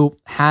someone who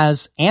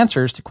has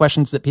answers to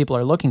questions that people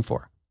are looking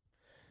for.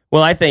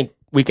 Well, I think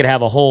we could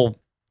have a whole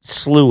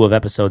slew of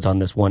episodes on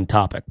this one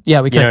topic.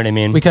 Yeah, we could. You know what I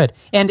mean? We could.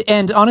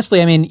 And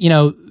honestly, I mean, you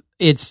know,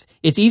 it's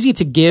easy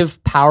to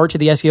give power to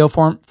the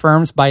SEO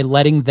firms by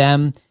letting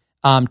them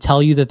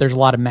tell you that there's a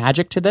lot of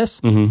magic to this.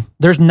 Mm-hmm.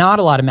 There's not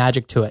a lot of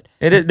magic to it.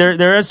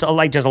 There is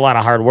like just a lot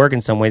of hard work in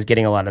some ways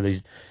getting a lot of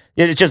these.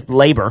 It's just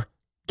labor,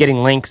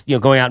 getting links, you know,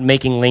 going out and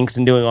making links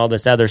and doing all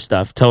this other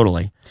stuff.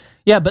 Totally.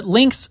 Yeah, but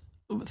links,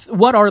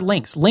 what are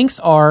links?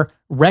 Links are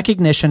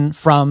recognition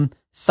from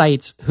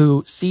sites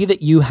who see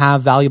that you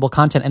have valuable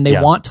content and they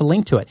want to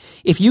link to it.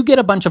 If you get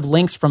a bunch of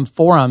links from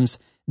forums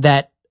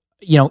that,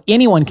 you know,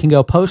 anyone can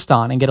go post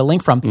on and get a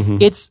link from,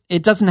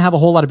 it doesn't have a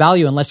whole lot of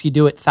value unless you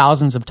do it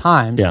thousands of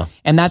times. Yeah.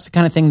 And that's the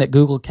kind of thing that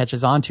Google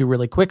catches on to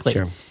really quickly.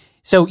 Sure.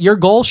 So your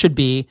goal should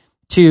be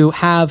to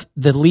have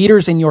the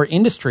leaders in your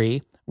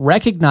industry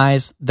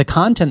recognize the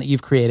content that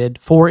you've created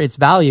for its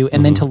value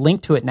and then to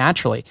link to it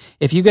naturally.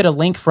 If you get a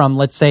link from,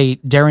 let's say,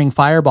 Daring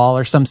Fireball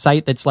or some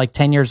site that's like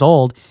 10 years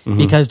old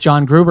because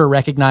John Gruber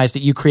recognized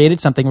that you created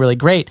something really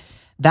great,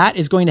 that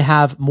is going to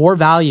have more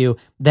value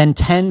than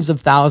tens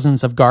of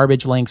thousands of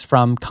garbage links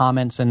from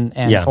comments and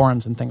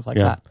forums and things like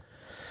that.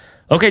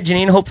 Okay,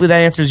 Janine, hopefully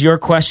that answers your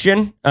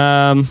question.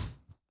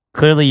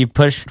 Clearly you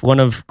pushed one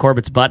of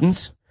Corbett's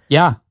buttons.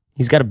 Yeah.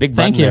 He's got a big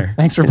button there. Thank you.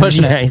 Thanks for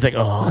pushing it. He's like,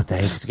 oh,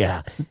 thanks.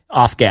 Yeah.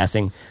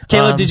 Off-gassing.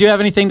 Caleb, did you have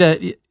anything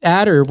to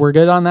add, or we're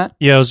good on that?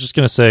 Yeah, I was just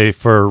going to say,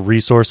 for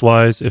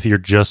resource-wise, if you're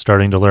just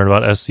starting to learn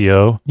about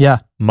SEO,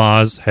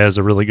 Moz has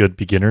a really good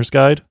beginner's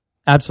guide.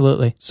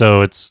 Absolutely.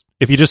 So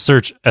if you just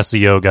search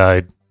SEO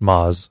guide,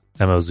 Moz,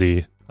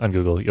 M-O-Z, on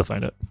Google, you'll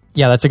find it.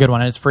 Yeah, that's a good one,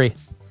 and it's free.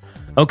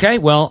 Okay,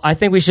 well, I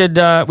think we should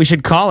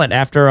call it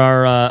after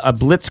our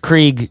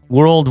Blitzkrieg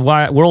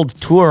world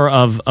tour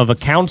of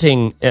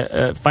accounting,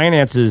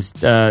 finances.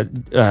 I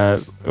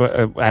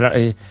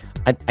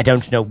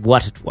don't know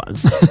what it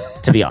was,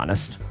 to be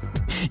honest.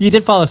 You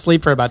did fall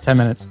asleep for about 10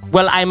 minutes.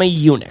 Well, I'm a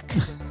eunuch.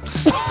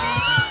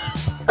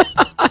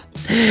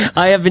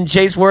 I have been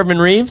Chase Wardman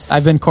Reeves.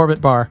 I've been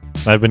Corbett Barr.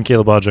 I've been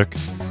Caleb Bodgick.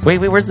 Wait,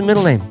 where's the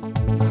middle name?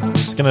 I'm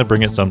just gonna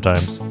bring it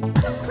sometimes.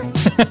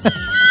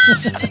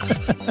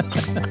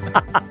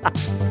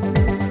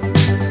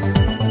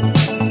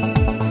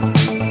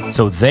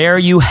 So there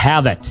you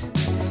have it.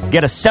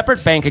 Get a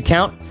separate bank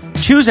account,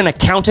 choose an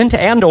accountant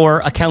and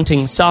or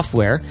accounting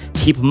software,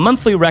 keep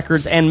monthly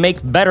records, and make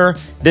better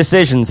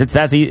decisions. It's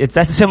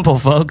that simple,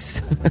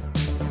 folks.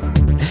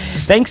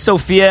 Thanks,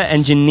 Sophia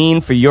and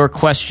Janine, for your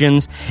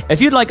questions.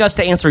 If you'd like us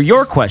to answer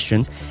your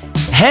questions,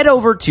 head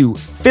over to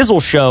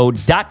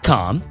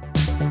fizzleshow.com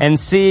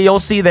and you'll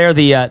see there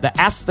the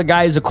Ask the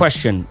Guys a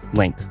Question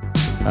link.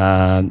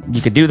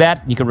 You could do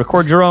that. You could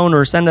record your own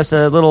or send us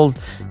a little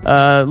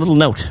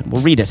note.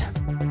 We'll read it.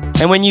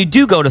 And when you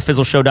do go to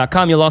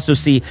fizzleshow.com, you'll also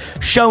see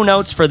show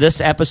notes for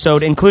this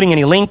episode, including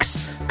any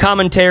links,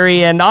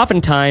 commentary, and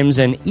oftentimes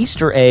an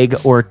Easter egg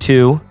or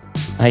two.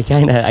 I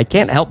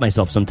can't help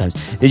myself sometimes.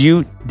 Did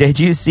you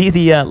see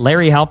the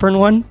Larry Halpern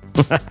one?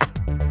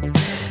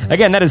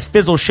 Again, that is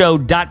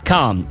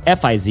fizzleshow.com.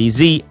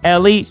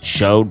 Fizzle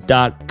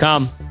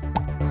show.com.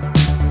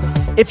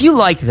 If you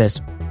like this,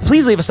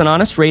 please leave us an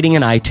honest rating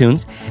in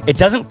iTunes. It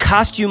doesn't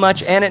cost you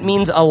much, and it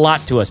means a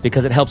lot to us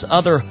because it helps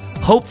other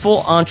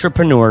hopeful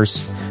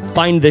entrepreneurs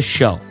find this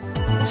show.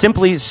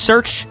 Simply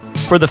search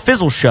for The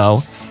Fizzle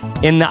Show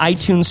in the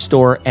iTunes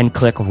store and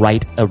click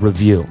Write a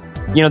Review.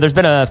 You know, there's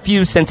been a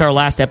few since our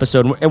last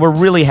episode, and we're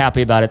really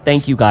happy about it.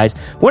 Thank you, guys.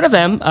 One of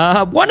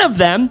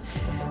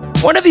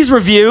these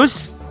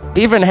reviews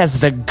even has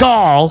the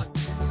gall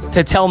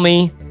to tell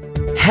me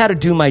how to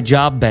do my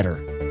job better.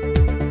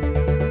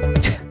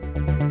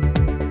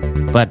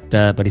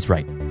 But he's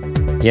right.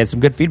 He has some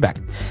good feedback.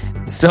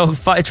 So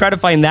try to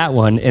find that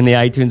one in the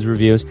iTunes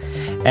reviews,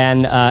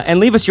 and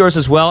leave us yours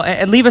as well,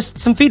 and leave us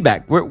some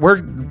feedback.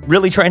 We're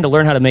really trying to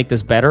learn how to make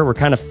this better. We're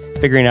kind of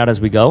figuring it out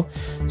as we go.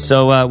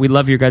 So we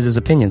love your guys'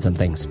 opinions on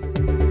things.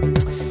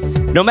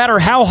 No matter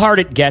how hard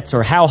it gets,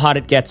 or how hot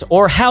it gets,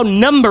 or how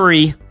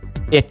numbery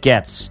it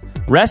gets,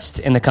 rest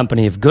in the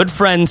company of good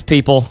friends,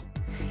 people,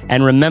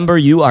 and remember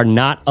you are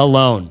not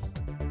alone.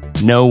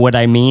 Know what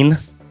I mean?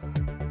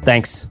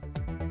 Thanks.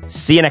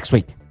 See you next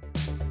week.